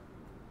do I.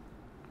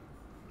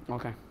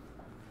 Okay.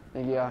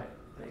 Thank you.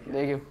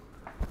 Thank you.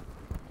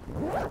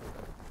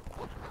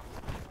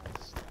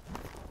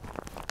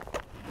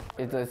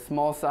 It's a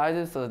small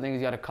sizes, so the thing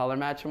is you gotta color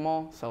match them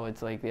all. So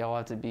it's like they all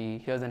have to be,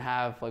 he doesn't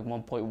have like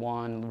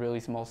 1.1 really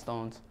small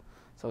stones.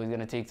 So he's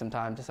gonna take some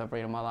time to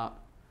separate them all out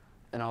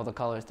and all the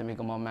colors to make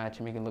them all match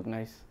and make it look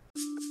nice.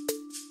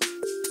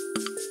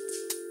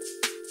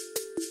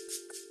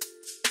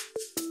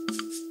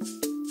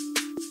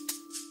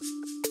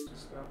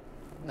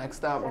 Next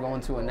stop, we're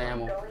going to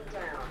enamel.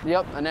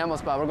 Yep, enamel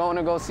spot. We're going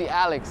to go see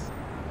Alex.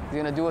 He's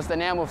gonna do us the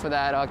enamel for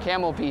that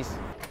camel piece.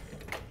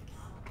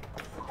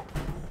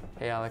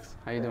 Hey Alex,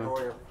 how you doing? How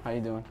are you? How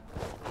you doing?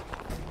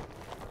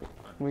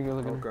 We good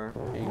looking?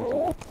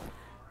 Okay.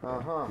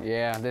 Uh-huh.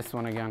 Yeah, this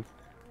one again.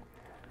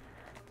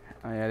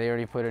 Oh yeah, they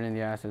already put it in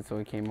the acid, so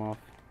it came off.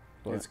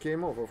 But It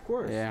came off, of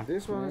course. Yeah.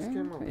 This one has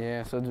came off.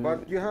 Yeah, so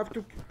but you have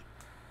to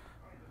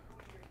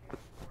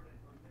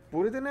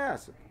put it in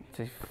acid.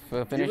 to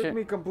finish Give it?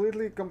 me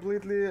completely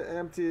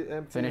empty.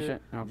 Finish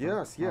it? Okay.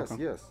 Yes, yes,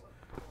 Okay. yes.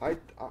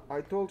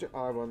 I told you,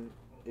 Ivan,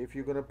 if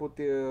you're gonna put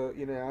the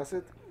in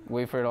acid.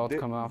 Wait for it all to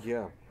come off?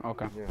 Yeah.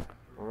 Okay. Yeah.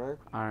 All right.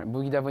 All right,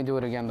 we can definitely do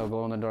it again though,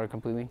 glow in the dark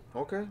completely.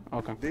 Okay.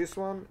 Okay. This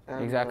one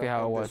and exactly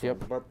how it and was. this one.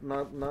 Yep. But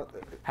not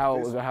how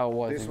this, it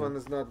was. This one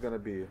is not gonna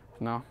be.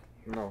 No.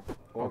 No.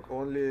 Okay.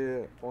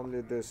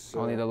 Only this.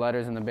 Only the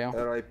letters in the bail.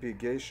 RIP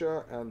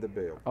Geisha and the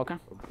bail. Okay.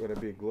 Gonna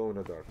be glow in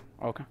the dark.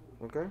 Okay.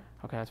 Okay.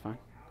 Okay, that's fine.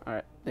 All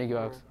right. Thank you,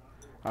 Alex.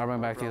 I'll bring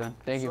it back to you then.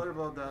 Thank you. Sorry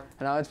about that.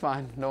 No, it's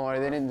fine. Don't worry.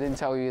 They didn't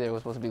tell you either. It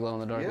was supposed to be glow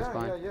in the dark. Yeah, It's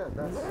fine. yeah.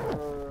 That's.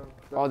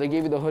 Oh, they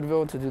gave you the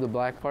hoodville to do the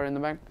black part in the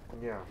back?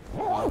 Yeah.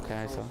 Okay,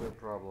 That's so. also a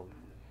problem.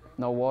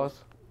 No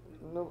walls?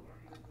 No.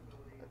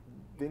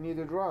 They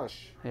needed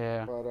rush.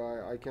 Yeah. But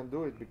I can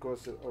do it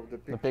because of the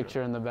picture. The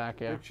picture in the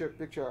back, yeah.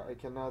 Picture. I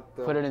cannot.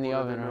 Put it in the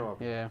oven, right?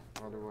 Yeah.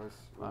 Otherwise.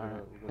 All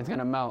right. It's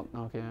gonna melt.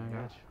 Okay,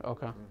 I got you.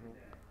 Okay.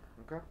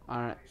 Okay.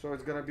 All right. So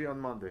it's gonna be on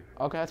Monday.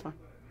 Okay, that's fine.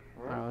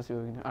 All right, let's see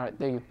what we can do. All right,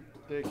 thank you.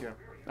 Take care.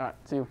 All right,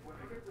 see you.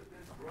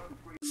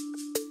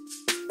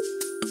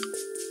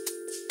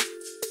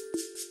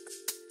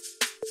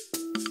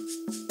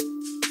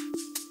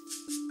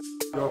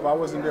 Yo, if I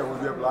wasn't there,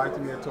 would you have lied to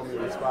me and told me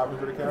it was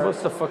 500 a carat?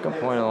 What's the fucking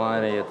point of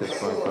lying at this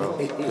point, bro?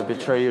 To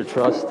betray your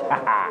trust?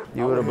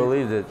 You would have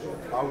believed it.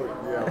 I would,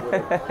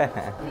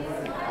 yeah,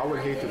 I would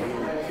hate to be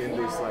in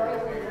this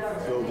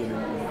like building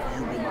and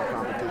you be my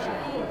competition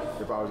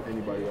if I was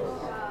anybody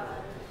else.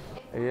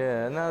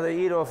 Yeah, no, they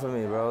eat off of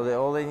me, bro. They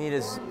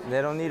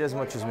don't need as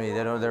much as me.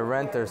 Their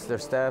rent, their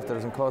staff, that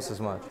doesn't cost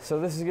as much. So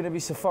this is gonna be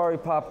Safari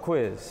Pop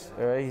quiz,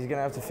 all right? He's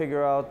gonna have to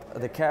figure out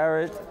the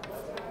carat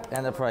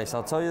and the price.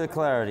 I'll tell you the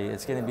clarity.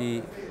 It's gonna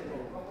be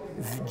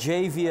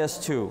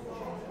JVS2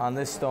 on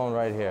this stone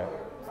right here.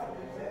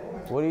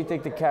 What do you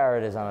think the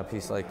carat is on a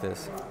piece like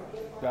this?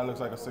 That looks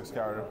like a 6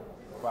 carat,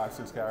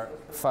 5-6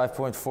 carat.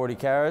 5.40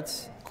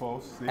 carats.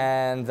 Close. See?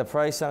 And the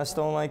price on a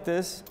stone like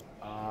this?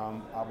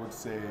 I would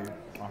say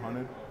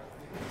 100.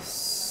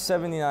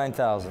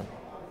 79,000.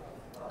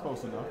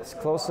 Close enough. It's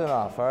close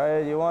enough, all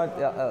right? You want?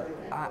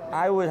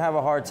 I would have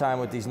a hard time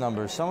with these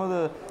numbers.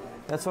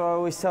 That's what I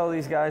always tell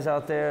these guys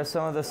out there.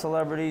 Some of the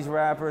celebrities,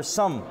 rappers,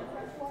 some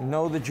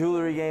know the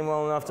jewelry game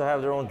well enough to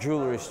have their own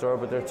jewelry store,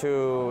 but they're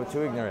too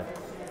ignorant.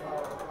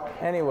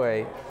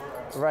 Anyway,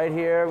 right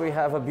here we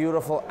have a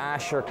beautiful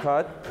Asher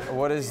cut.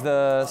 What is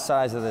the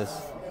size of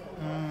this?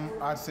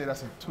 I'd say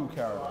that's a 2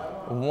 carat.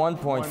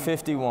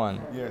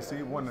 1.51. Yeah, see,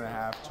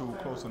 1.5, 2,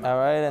 close enough. All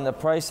right, and the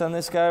price on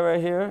this guy right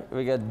here,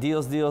 we got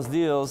deals, deals,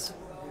 deals.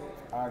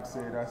 I'd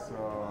say that's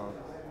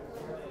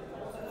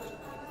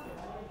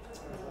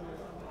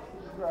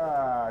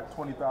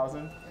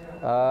 20,000.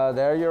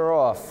 There you're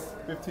off.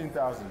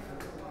 15,000.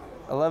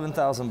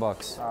 11,000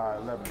 bucks.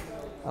 11.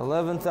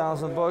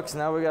 11,000 bucks.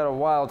 Now we got a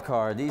wild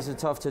card. These are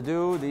tough to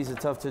do. These are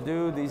tough to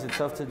do. These are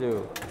tough to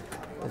do.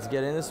 Let's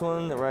get in this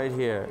one right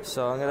here.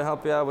 So I'm gonna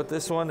help you out with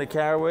this one. The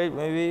carat weight,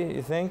 maybe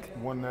you think?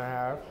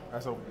 1.5.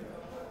 That's a.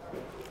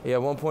 Yeah,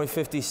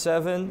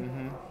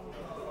 1.57.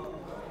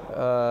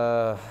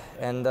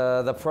 And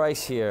the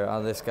price here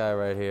on this guy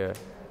right here.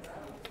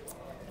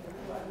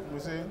 We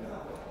see.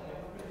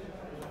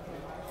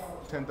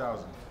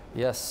 10,000.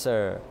 Yes,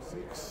 sir.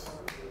 6.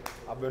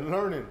 I've been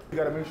learning. You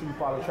gotta make sure you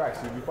follow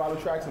Trax. If you follow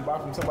Trax and buy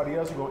from somebody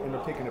else, you're gonna end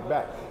up taking it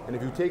back. And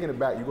if you're taking it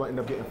back, you're gonna end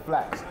up getting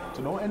flax.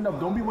 So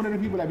don't be one of the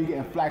people that be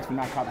getting flax for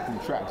not copying from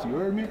Trax. You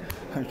heard me?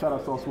 And shout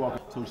out Sauce Walker.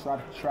 So shout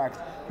out to Trax.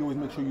 You always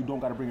make sure you don't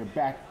gotta bring it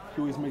back.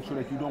 You always make sure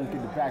that you don't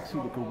get the back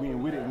seat because we ain't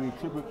with it, we ain't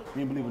tripping,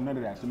 we ain't believe in none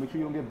of that. So make sure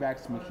you don't get back,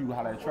 so make sure you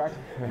holler at Trax,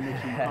 and make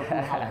sure you come through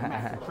and holler at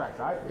Max at Trax,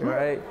 all right?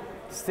 Right.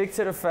 Stick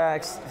to the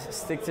facts,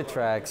 stick to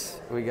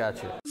Trax. We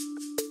got you.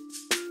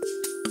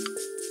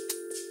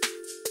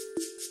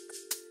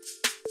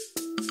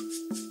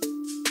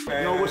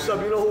 Yo, what's up?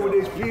 You know who it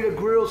is? Peter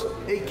Grills,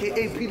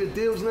 aka Peter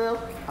Deals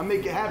now. I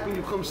make it happen.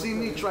 You come see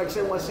me,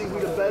 TraxNYC, we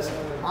the best.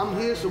 I'm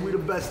here, so we the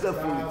best,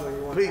 definitely.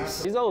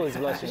 Please. She's always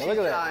blushing. Look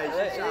at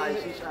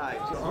that. She's shy.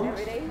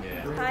 Every day.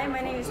 Hi, my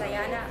name is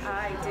Ayana.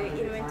 I do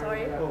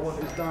inventory.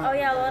 Oh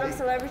yeah, a lot of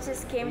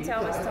celebrities came to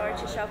our store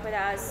to shop with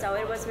us, so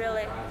it was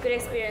really good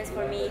experience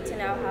for me to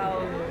know how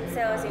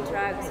sales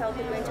interact, how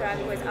people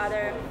interact with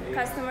other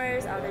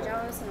customers, other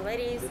gentlemen and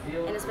ladies,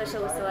 and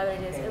especially with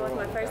celebrities. It was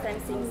my first time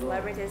seeing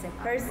celebrities in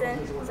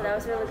person, so that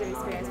was a really good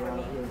experience for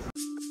me.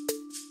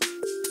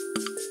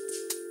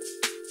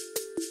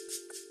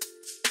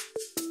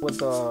 With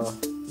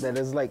that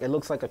is like, it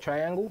looks like a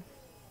triangle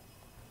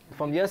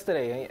from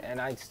yesterday, and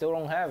I still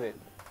don't have it.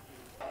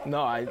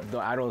 No, I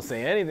don't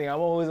say anything. I'm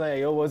always like,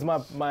 yo, what's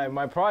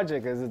my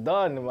project? Is it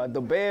done?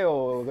 The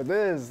bail,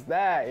 this,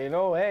 that, you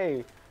know,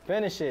 hey,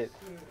 finish it.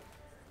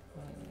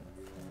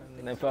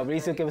 And then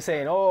Fabricio kept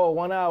saying, oh,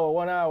 1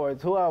 hour,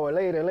 2 hours,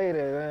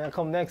 later. And I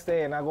come next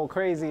day and I go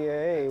crazy,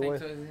 hey.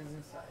 What?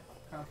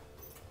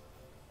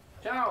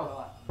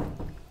 Tchau.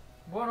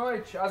 Boa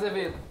noite,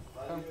 Azevedo.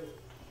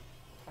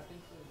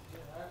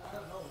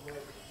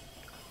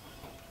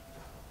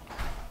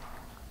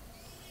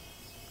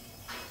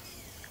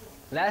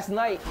 Last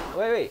night,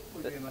 wait.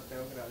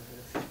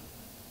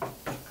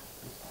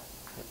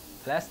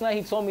 Last night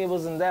he told me it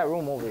was in that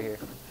room over here.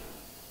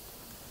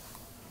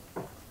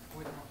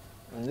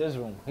 In this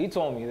room. He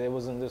told me it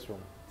was in this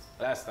room.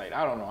 Last night.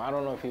 I don't know. I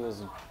don't know if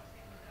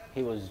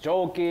he was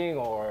joking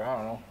or I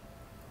don't know.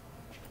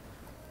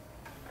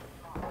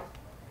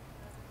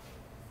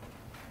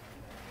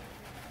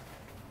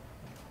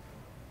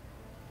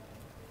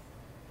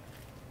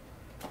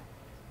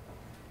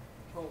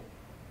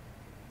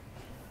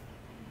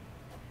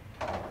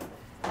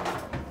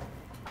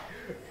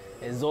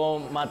 It's all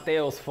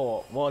Mateo's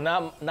fault. Well,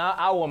 not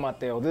our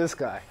Mateo, this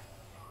guy.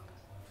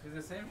 Is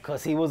the same?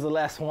 Because he was the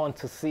last one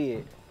to see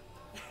it.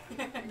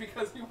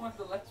 Because he was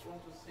the last one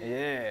to see it.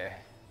 Yeah.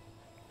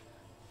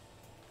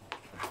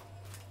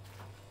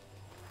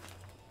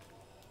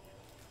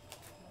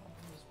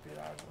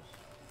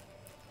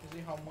 You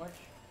see how much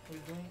we're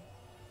doing?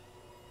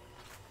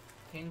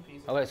 10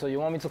 pieces. Okay, so you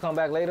want me to come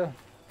back later?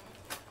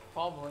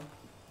 Probably.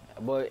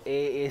 But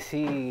is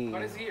he...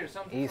 But he's here.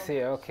 He's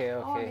here, okay.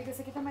 Ó, amiga,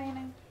 esse aqui também,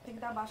 né? Tem que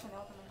dar baixa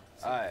nela também.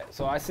 Alright,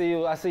 so I see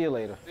you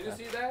later. Did you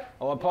see that?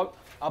 Oh,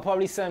 I'll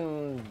probably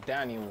send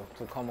Daniel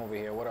to come over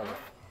here, whatever.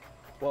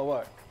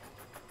 What?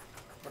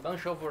 But don't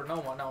show for no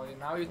one. No,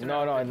 now you.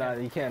 No,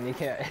 you can't.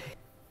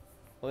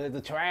 Well, it's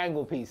the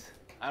triangle piece.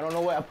 I don't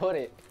know where I put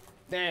it.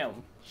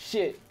 Damn,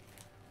 shit.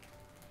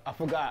 I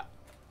forgot.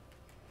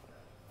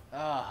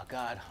 Oh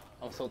God,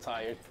 I'm so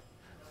tired.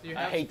 So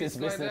I hate this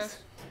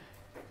business.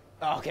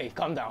 Okay,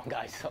 calm down,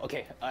 guys.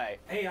 Okay, all right.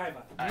 Hey,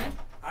 Ivan. Alright.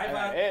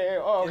 Ivan. Hey,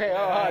 oh, okay.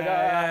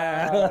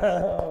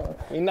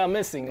 He's not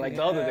missing like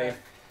the other day.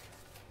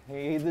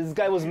 This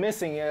guy was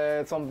missing.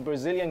 Some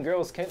Brazilian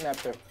girls kidnapped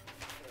her.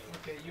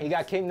 Okay, he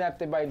got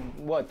kidnapped by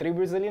what? 3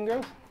 Brazilian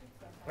girls?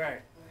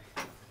 Right.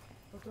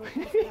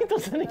 He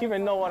doesn't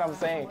even know what I'm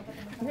saying.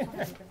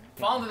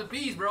 Found the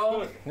piece,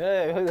 bro.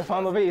 Yeah,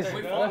 found the piece.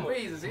 We found the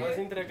piece. Nós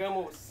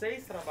entregamos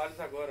 6 trabalhos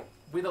agora.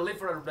 We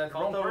delivered that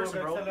wrong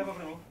person,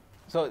 bro.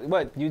 So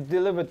what? You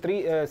delivered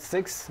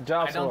 6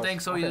 jobs? I don't think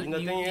so. You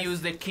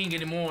use the king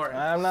anymore.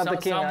 I'm not the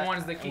king.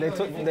 Someone's the king.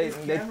 This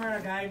camera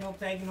guy no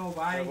tag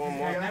nobody.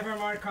 Never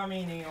more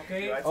coming in,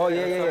 okay? Oh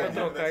yeah. Eu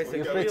trocar esse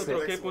You aqui. fixed Eu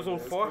it. troquei,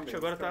 pus forte,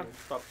 agora tá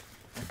top.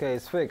 Okay,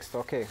 it's fixed.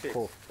 Okay,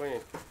 cool. Põe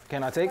aí.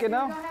 Can I take it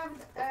now?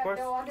 Of course.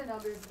 The order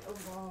numbers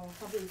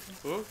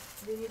Fabrício.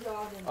 They need the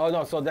order number. Oh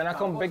no, so then I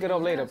come pick it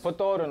up later. Put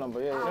the order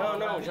number. Yeah.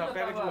 Não, já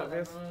pega de uma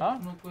vez. Huh?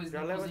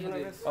 Já leva de uma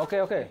vez.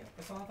 Okay.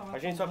 A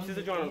gente só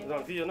precisa de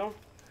uma via, não?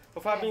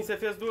 Ô Fabinho, você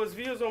fez 2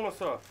 vias ou uma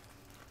só?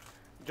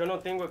 Eu não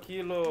tenho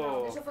aquilo...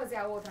 Não, deixa eu fazer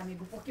a outra,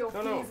 amigo, porque eu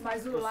não, fiz,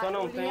 mas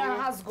o tenho...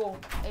 rasgou.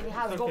 Ele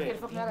rasgou porque ele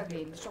foi com a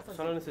dele. Deixa eu fazer.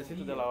 Só não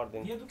necessito da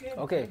ordem.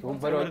 Okay,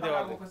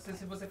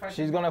 but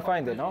she's gonna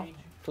find it, no?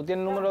 ¿Tú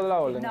tienes el número de la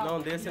orden?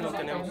 Não, desse não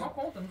tenemos.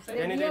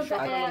 Danny deixou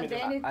o nome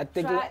dele.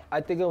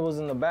 I think it was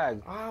in the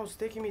bag. Ah,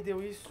 você que me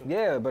deu isso.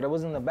 Yeah, but it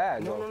was in the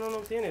bag.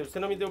 Não tem. Você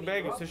não me deu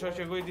bag, você só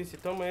chegou e disse,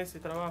 toma esse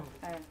trabalho.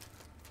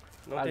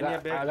 Não tem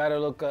bag. I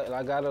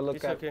gotta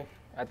look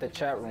at the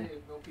chat room.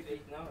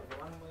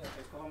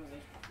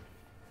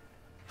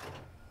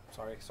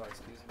 Sorry, excuse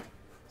me.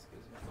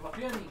 Tava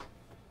pianinho.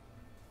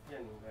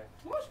 Pianinho, velho.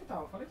 Lógico que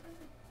tava, falei pra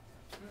ele.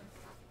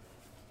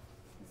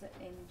 Is it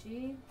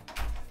MG?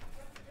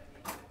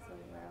 So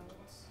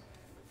Rouse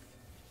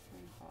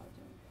and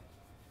Harden.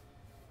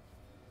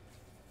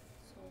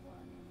 So 1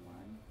 and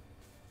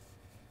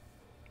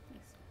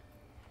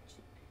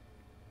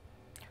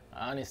 1.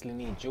 I honestly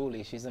need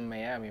Julie. She's in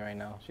Miami right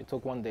now. She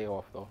took 1 day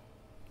off though,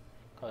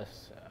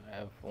 cause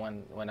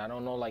when I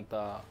don't know like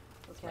the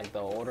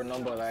order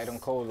number, the item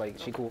code, like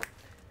she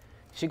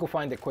could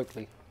find it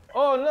quickly.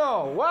 Oh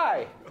no!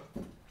 Why?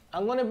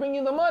 I'm gonna bring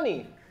you the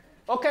money.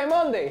 Okay,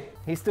 Monday.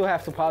 He still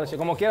has to polish it.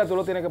 Como quiera, tú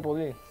lo tienes que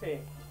pulir. Sí.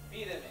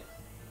 Pídeme.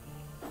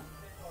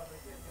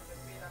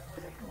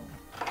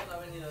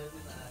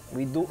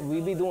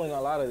 We be doing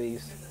a lot of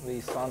these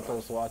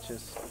Santos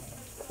watches.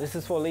 This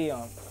is for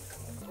Leon.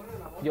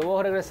 Yo voy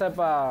a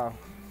regresar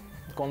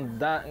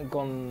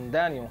con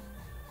Daniel.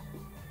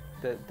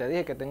 Te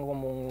dije que tengo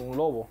como un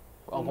lobo,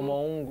 o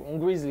como un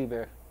grizzly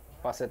bear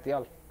para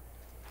setear.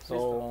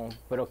 So,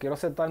 pero quiero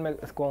setarme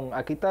con,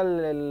 aquí está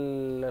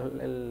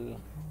el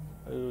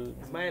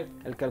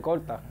que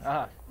corta,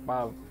 ajá,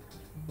 para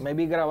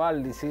maybe grabar,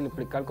 decir,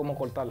 explicar cómo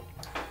cortarlo.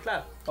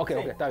 Claro. Okay,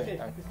 okay, está bien,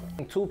 está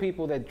bien. Two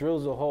people that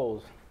drills the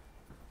holes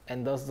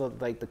and does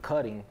the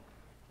cutting,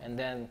 and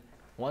then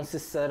once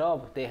it's set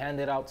up, they hand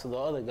it out to the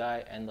other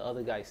guy, and the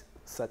other guy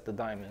set the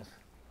diamonds.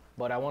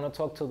 But I want to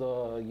talk to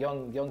the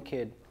young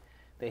kid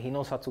that he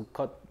knows how to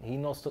cut, he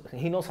knows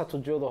how to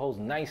drill the holes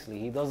nicely.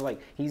 He does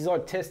he's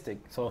artistic.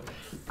 So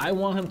I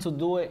want him to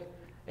do it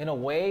in a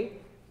way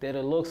that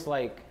it looks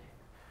like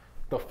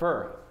the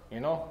fur, you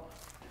know?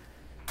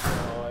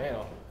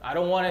 So, I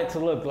don't want it to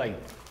look like,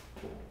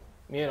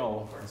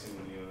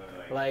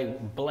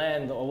 like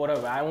bland or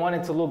whatever. I want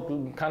it to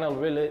look kind of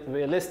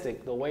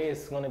realistic, the way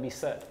it's gonna be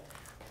set.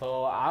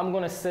 So I'm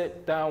gonna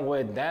sit down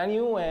with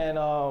Daniel and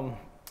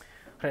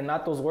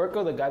Renato's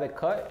worker, the guy that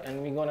cut,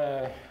 and we're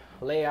gonna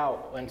lay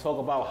out and talk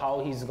about how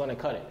he's gonna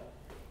cut it.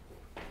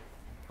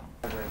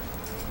 It's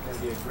gonna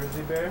be a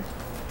grizzly bear.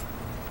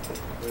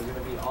 There's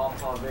gonna be all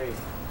pave.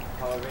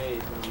 Pave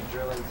is gonna be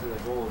drilled into the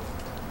gold.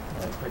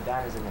 And put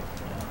diamonds in it.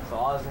 So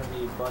all is gonna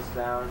be bust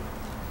down.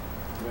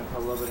 We're gonna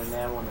put a little bit of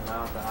enamel in the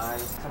mouth, the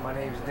eyes. So my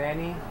name's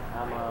Danny.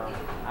 I'm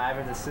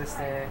Ivan's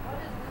assistant.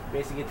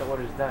 Basically get the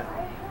orders done.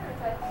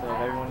 So if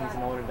everyone needs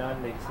an order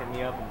done, they just hit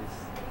me up and just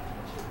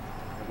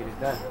get it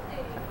done.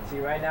 See,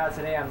 right now,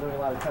 today, I'm doing a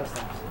lot of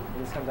customs. It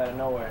just comes out of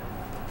nowhere.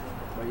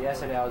 But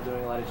yesterday, I was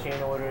doing a lot of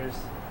chain orders.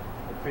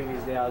 The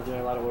previous day, I was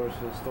doing a lot of orders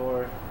for the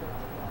store.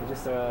 It's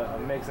just a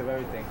mix of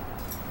everything.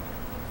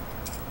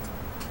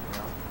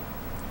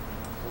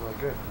 It look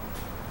good.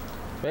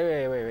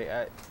 Wait.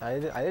 I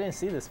didn't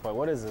see this part.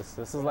 What is this?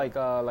 This is like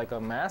a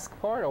mask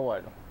part or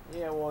what?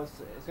 Yeah, well,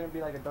 it's going to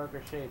be like a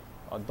darker shade.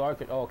 A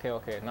darker, oh,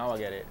 okay. Now I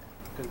get it.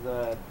 Because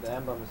the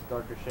emblem is a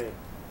darker shade.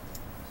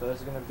 So this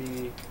is going to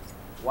be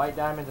white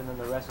diamonds, and then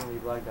the rest will be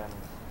black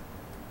diamonds.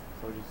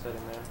 So we just set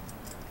in there,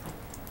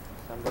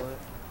 assemble it.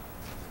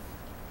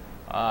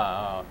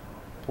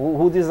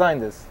 Who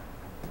designed this?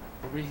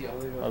 Fabrizio.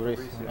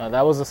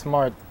 That was a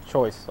smart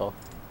choice, so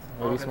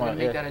really We're smart. gonna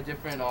make that a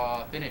different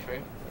finish,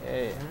 right?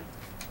 Yeah.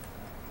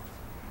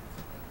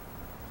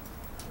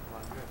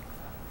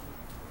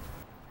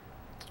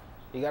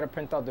 You gotta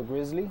print out the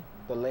grizzly,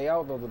 the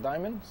layout of the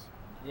diamonds.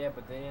 Yeah,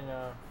 but they didn't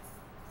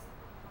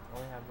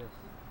only have this.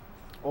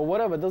 Or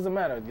whatever, it doesn't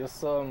matter.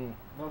 Just No,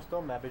 it's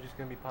still map. It's just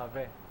gonna be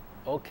pave.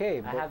 Okay,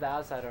 I but have the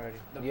outside already.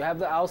 you have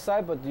the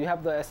outside, but do you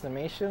have the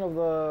estimation of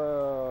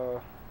the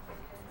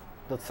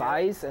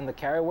size and the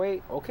carry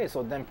weight? Okay,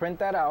 so then print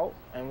that out,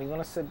 and we're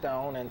gonna sit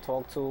down and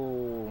talk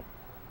to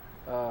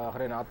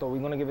Renato.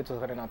 We're gonna give it to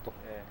Renato.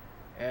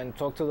 Yeah. And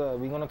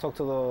we're gonna talk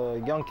to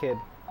the young kid.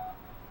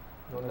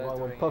 The one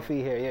with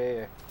puffy hair.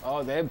 Yeah.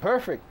 Oh, they're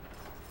perfect.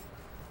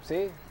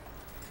 See?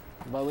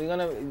 But we're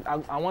gonna.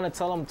 I want to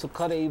tell them to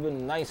cut it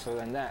even nicer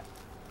than that.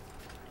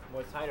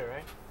 More tighter,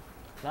 right?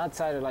 Not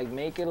tighter. Like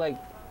make it like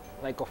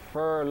a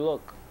fur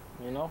look,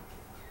 you know.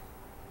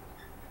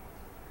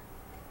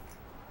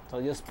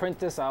 So just print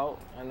this out,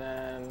 and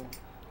then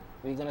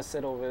we're gonna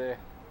sit over there.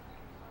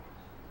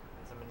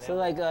 So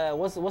like,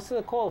 what's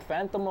it called?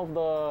 Phantom of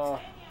the.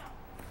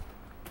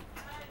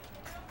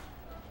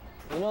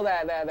 You know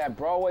that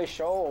Broadway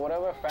show or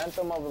whatever?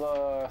 Phantom of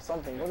the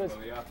something. What is?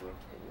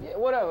 Yeah,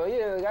 whatever.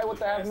 Yeah, the guy with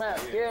the half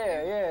mask.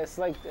 Yeah. It's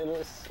like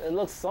it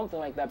looks something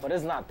like that, but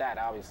it's not that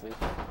obviously.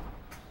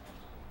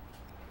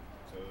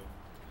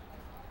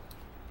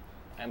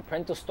 And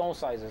print the stone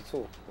sizes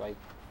too, like.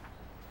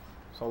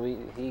 So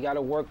he got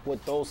to work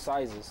with those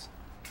sizes.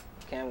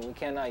 We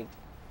can't like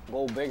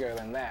go bigger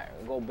than that.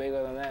 Go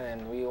bigger than that,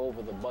 and we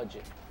over the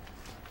budget.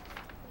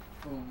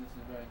 Boom, this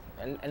is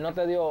right. And no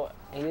te dio.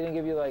 He didn't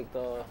give you like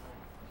the.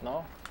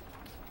 No?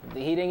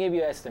 He didn't give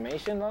you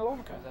estimation, no?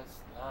 Because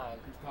that's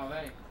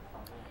pave.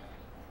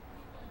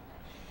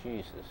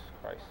 Jesus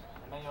Christ.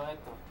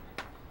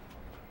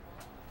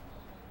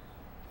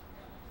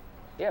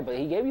 Yeah, but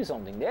he gave you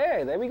something.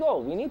 There we go.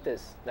 We need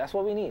this. That's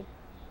what we need.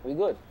 We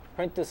good.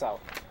 Print this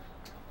out.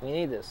 We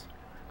need this.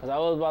 Because I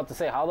was about to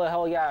say, how the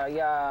hell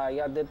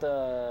y'all did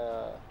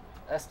the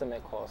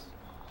estimate cost?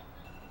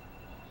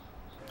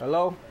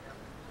 Hello?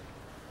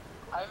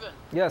 Ivan,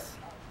 Yes.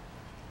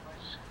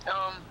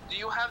 do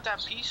you have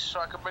that piece so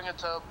I could bring it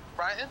to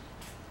Brighton?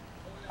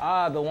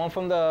 The one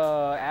from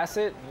the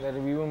acid that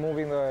we were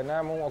moving the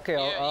enamel. Okay.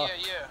 Yeah.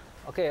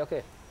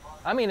 Okay.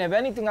 I mean, if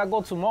anything, I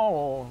go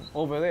tomorrow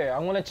over there.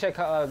 I'm gonna check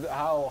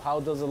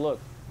how does it look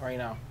right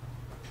now.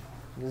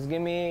 Just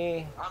give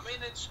me. I mean,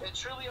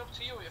 it's really up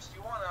to you. If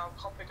you want, I'll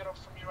come pick it up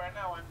from you right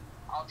now and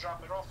I'll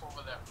drop it off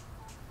over there.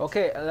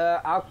 Okay,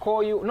 I'll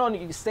call you. No,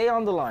 you stay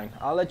on the line.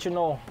 I'll let you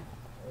know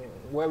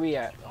where we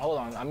at. Hold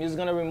on. I'm just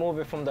gonna remove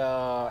it from the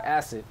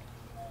acid.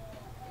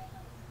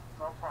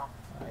 No problem.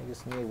 I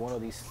just need one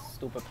of these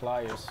stupid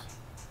pliers.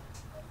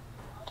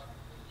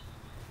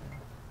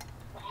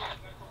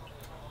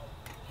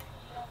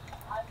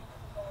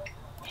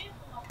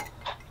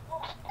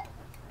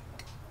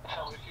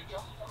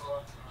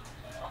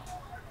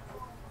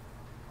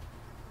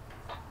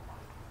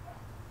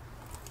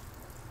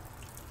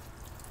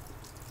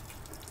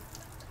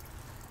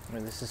 I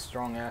mean, this is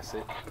strong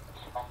acid.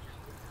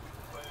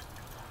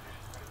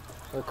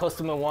 The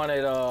customer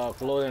wanted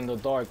glow in the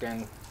dark,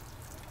 and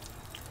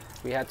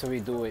we had to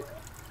redo it.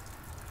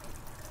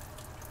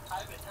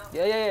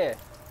 Yeah, yeah, yeah.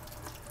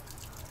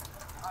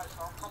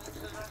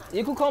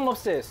 You could come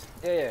upstairs.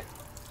 Yeah, yeah.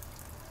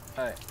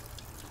 All right.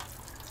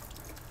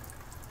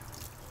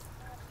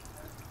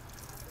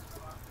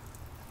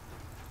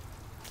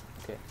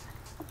 Okay.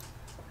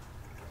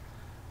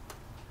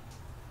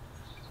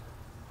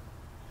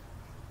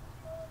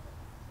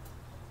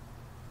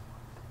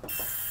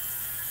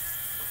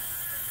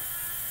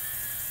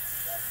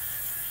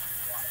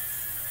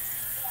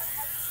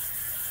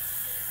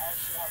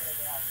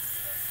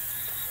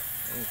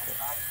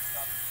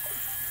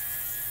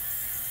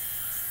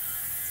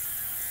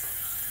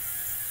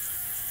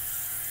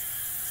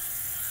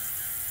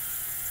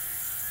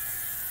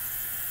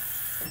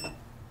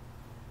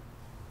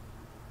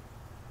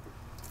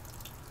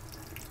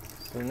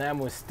 The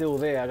enamel is still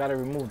there. I gotta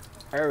remove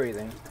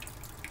everything.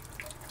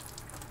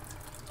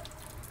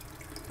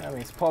 I mean,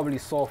 it's probably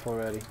soft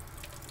already.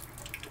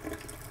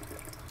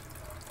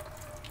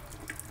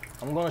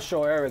 I'm gonna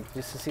show Eric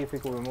just to see if he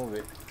can remove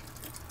it.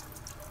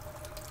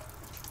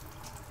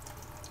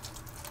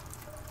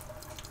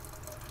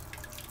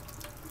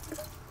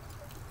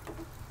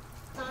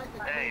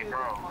 Hey,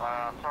 bro.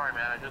 Sorry,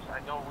 man. I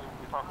know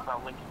we talked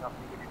about linking up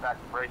to give you back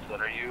the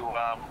bracelet. Are you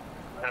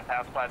gonna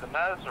pass by the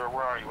mezz, or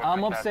where are you?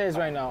 I'm upstairs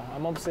right now.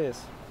 I'm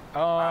upstairs.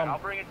 Alright, I'll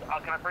bring it.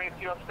 Can I bring it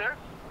to you upstairs?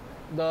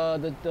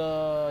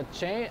 The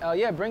chain.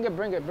 Yeah, bring it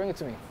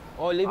to me.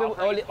 Or leave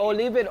it. Or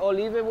leave it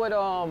with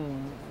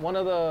one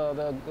of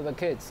the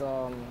kids.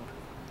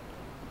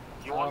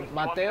 You want me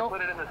Mateo. to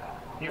put it in the?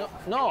 You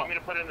want me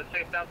to put it in the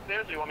safe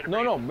downstairs, or you want me to?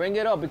 No, bring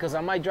it up because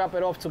I might drop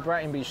it off to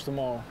Brighton Beach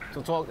tomorrow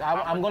to talk.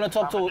 I'm gonna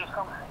talk to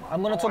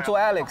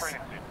Alex.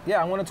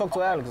 Yeah, I'm gonna talk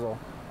to Alex though.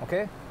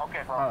 Okay.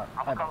 Okay, bro. All right.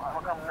 I'm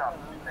gonna come drop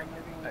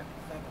it.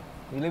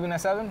 You leaving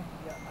at 7?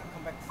 Yeah, I'll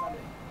come back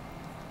Sunday.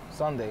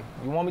 Sunday.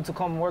 You want me to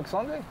come work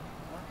Sunday?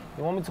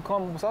 You want me to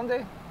come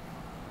Sunday?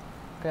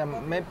 Okay,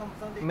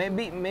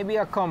 maybe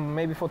I come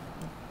maybe for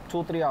 2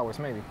 or 3 hours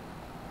maybe.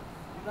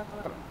 You're not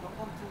gonna don't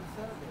come to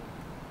Saturday.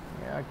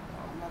 Yeah.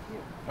 I'm not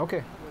here. Okay.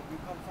 You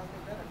come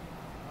Sunday better.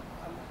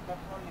 I'm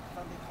definitely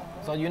Sunday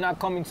tomorrow. So you're not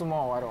coming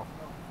tomorrow at all? No,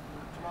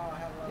 tomorrow I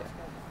have a lot of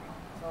schedule.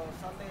 So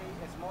Sunday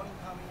is morning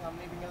coming. I'm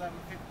leaving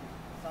 11:50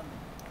 Sunday.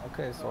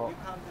 Okay, so you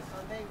come this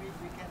Sunday. We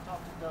can talk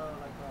to the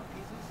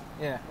pieces.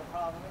 Yeah. No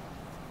problem.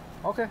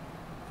 Okay.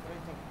 What do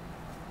you think?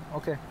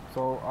 Okay,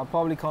 so I'll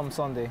probably come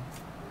Sunday.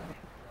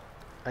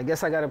 I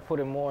guess I gotta put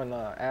it more in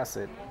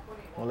acid,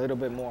 a little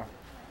bit more.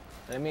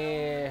 I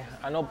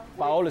know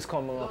Paola's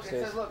coming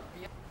upstairs.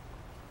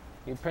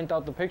 You print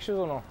out the pictures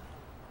or no?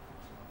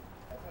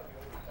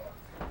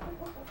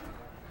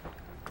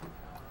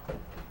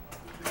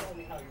 Tell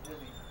me how you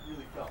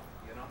really felt,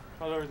 you know?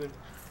 How's everything?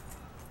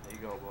 There you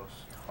go, boss.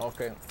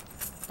 Okay.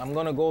 I'm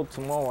gonna go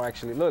tomorrow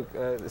actually. Look,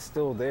 it's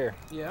still there.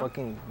 Yeah.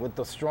 Fucking with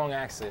the strong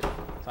acid.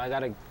 So I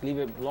gotta leave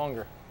it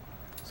longer.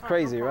 It's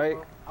crazy, no right?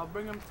 problem, bro.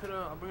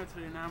 I'll bring it to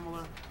the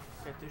enameler.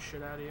 Get this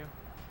shit out of you.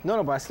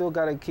 No, but I still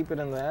gotta keep it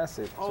in the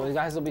acid. So it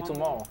has to be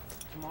tomorrow.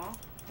 Tomorrow?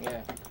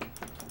 Yeah.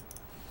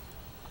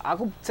 I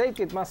could take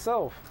it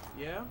myself.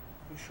 Yeah?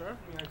 You sure?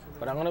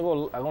 But I'm gonna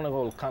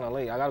go kinda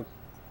late. I gotta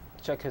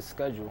check his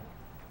schedule.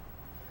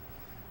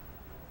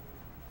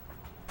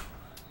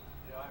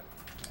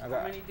 How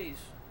many days?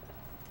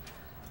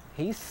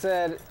 He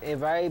said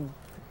if I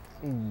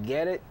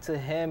get it to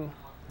him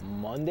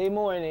Monday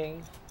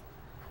morning,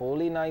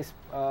 fully nice,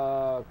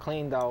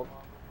 cleaned out,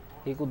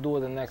 he could do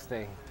it the next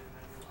day.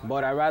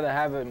 But I'd rather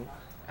have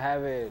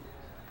it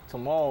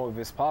tomorrow if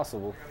it's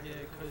possible. Yeah,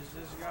 because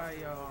this guy,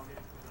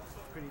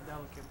 pretty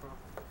delicate, bro.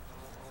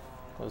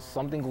 Because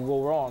something could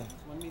go wrong.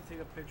 Let me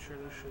take a picture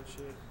of this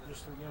shit,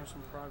 just to give him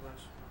some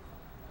progress.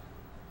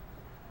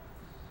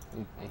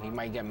 He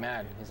might get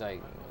mad. He's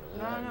like,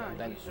 No, right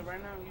now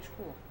he's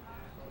cool.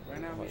 Right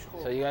now he's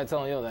cool. So you gotta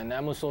tell him, yo, the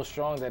enamel's so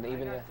strong that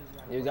even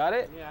you got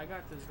it? Yeah, I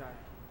got this guy.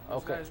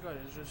 This guy's good.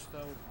 It's just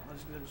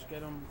let's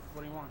get him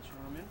what he wants. You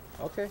know what I mean?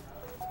 Okay.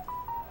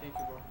 Thank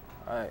you, bro.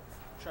 All right.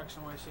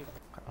 TraxNYC.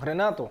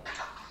 Renato.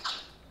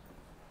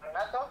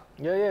 Renato?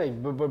 Yeah,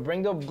 but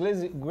bring up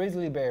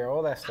grizzly bear,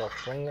 all that stuff.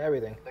 Bring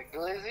everything. The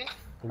glizzy?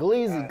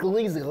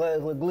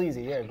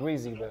 Glizzy, yeah,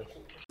 greasy bear.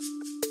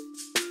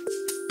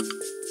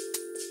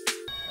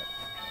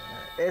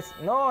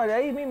 No, de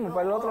ahí mismo,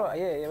 para el otro.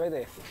 Yeah, right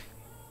there.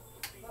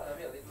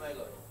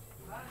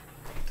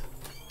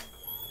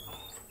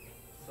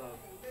 So,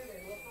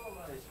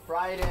 it's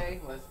Friday.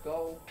 Let's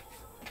go.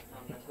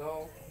 Let's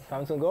go.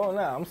 Time to go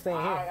now. I'm staying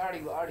here. I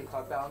already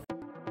clocked out.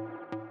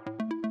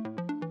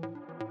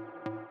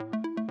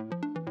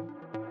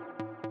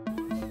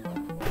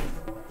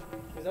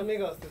 Mis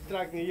amigos de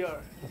Trax New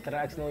York.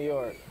 Trax New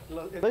York.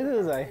 Look at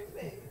this guy.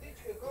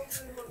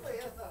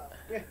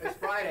 It's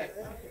Friday.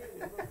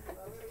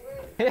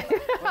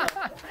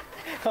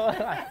 Hold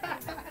on.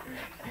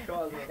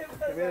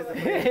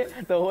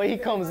 The way he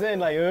comes in,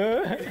 like,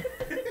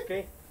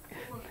 Okay.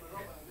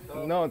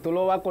 No, tú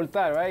lo vas a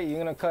cortar, right? You're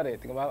gonna cut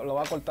it. Lo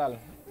vas a cortar.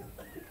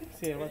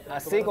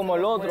 Así como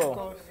el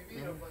otro.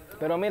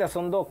 Pero mira,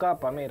 son dos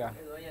capas, mira.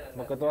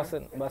 Porque esto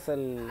va a ser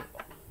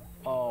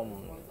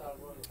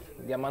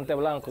diamante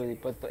blanco y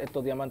después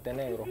estos diamantes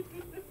negros.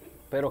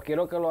 Pero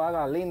quiero que lo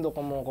hagas lindo,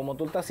 como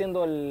tú estás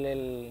haciendo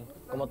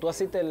como tú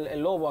hiciste el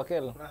lobo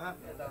aquel. Ajá.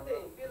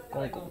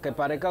 Que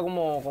parezca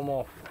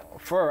como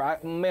fur.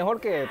 Mejor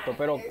que esto,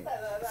 pero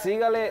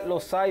sígale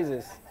los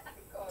sizes.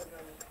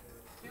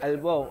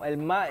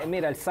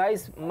 Mira, el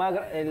size más,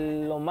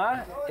 lo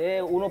más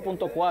es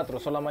 1.4,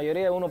 so la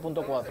mayoría es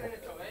 1.4.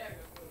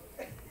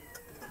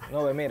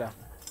 No, but mira,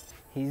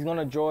 he's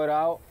gonna draw it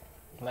out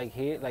like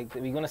here, like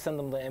we're gonna send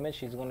him the image.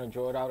 He's gonna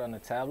draw it out on the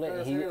tablet,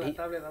 and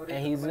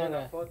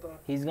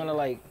he's gonna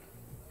like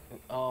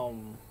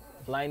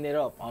line it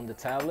up on the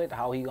tablet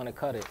how he gonna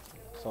cut it.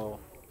 So.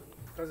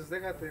 Entonces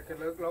déjate que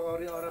lo hago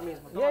ahora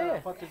mismo.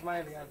 Yeah.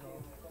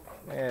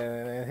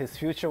 And his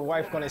future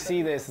wife gonna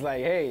see this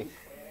like, hey.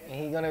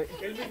 And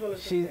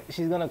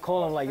she's gonna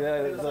call him like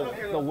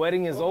the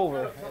wedding is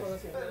over.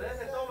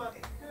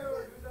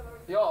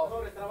 Yo.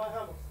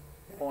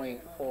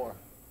 0.4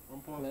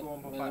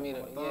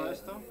 millimeter.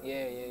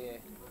 Yeah.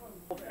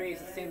 Both face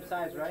the same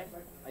size, right?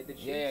 Like the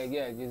cheeks.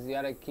 Yeah. You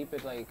gotta keep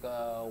it like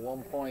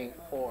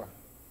 1.4.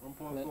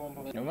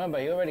 Remember,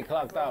 he already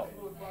clocked out.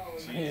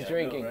 He's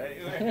drinking.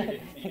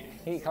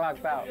 He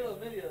clocked out.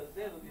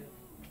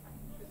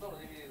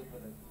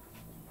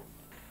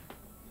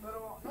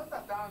 No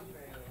está tan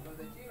feo, los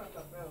de chino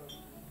está feo.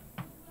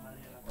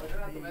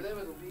 Me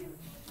debe subir.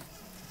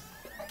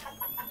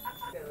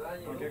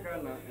 Porque acá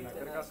en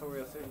aquel caso voy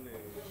a hacerle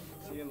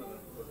siguiendo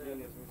las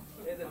líneas.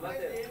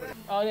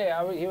 Oh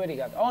yeah, he already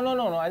got. Oh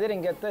no, I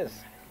didn't get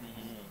this.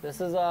 This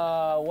is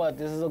what?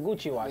 This is a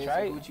Gucci watch,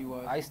 right? Gucci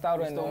watch. I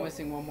started. We're still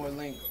missing one more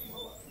link.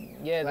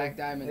 Yeah, Black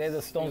diamonds.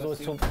 The stones were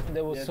too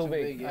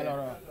big. Yeah. I don't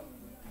know.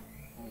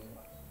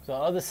 So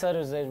other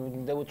setters, they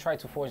would try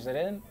to force it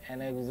in,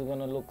 and it was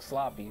gonna look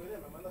sloppy.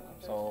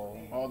 So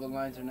all the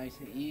lines are nice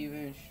and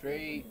even,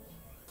 straight.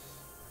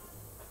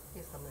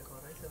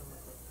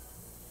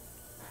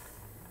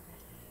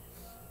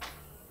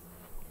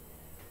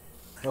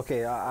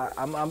 Okay,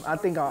 I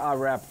think I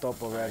wrapped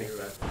up already.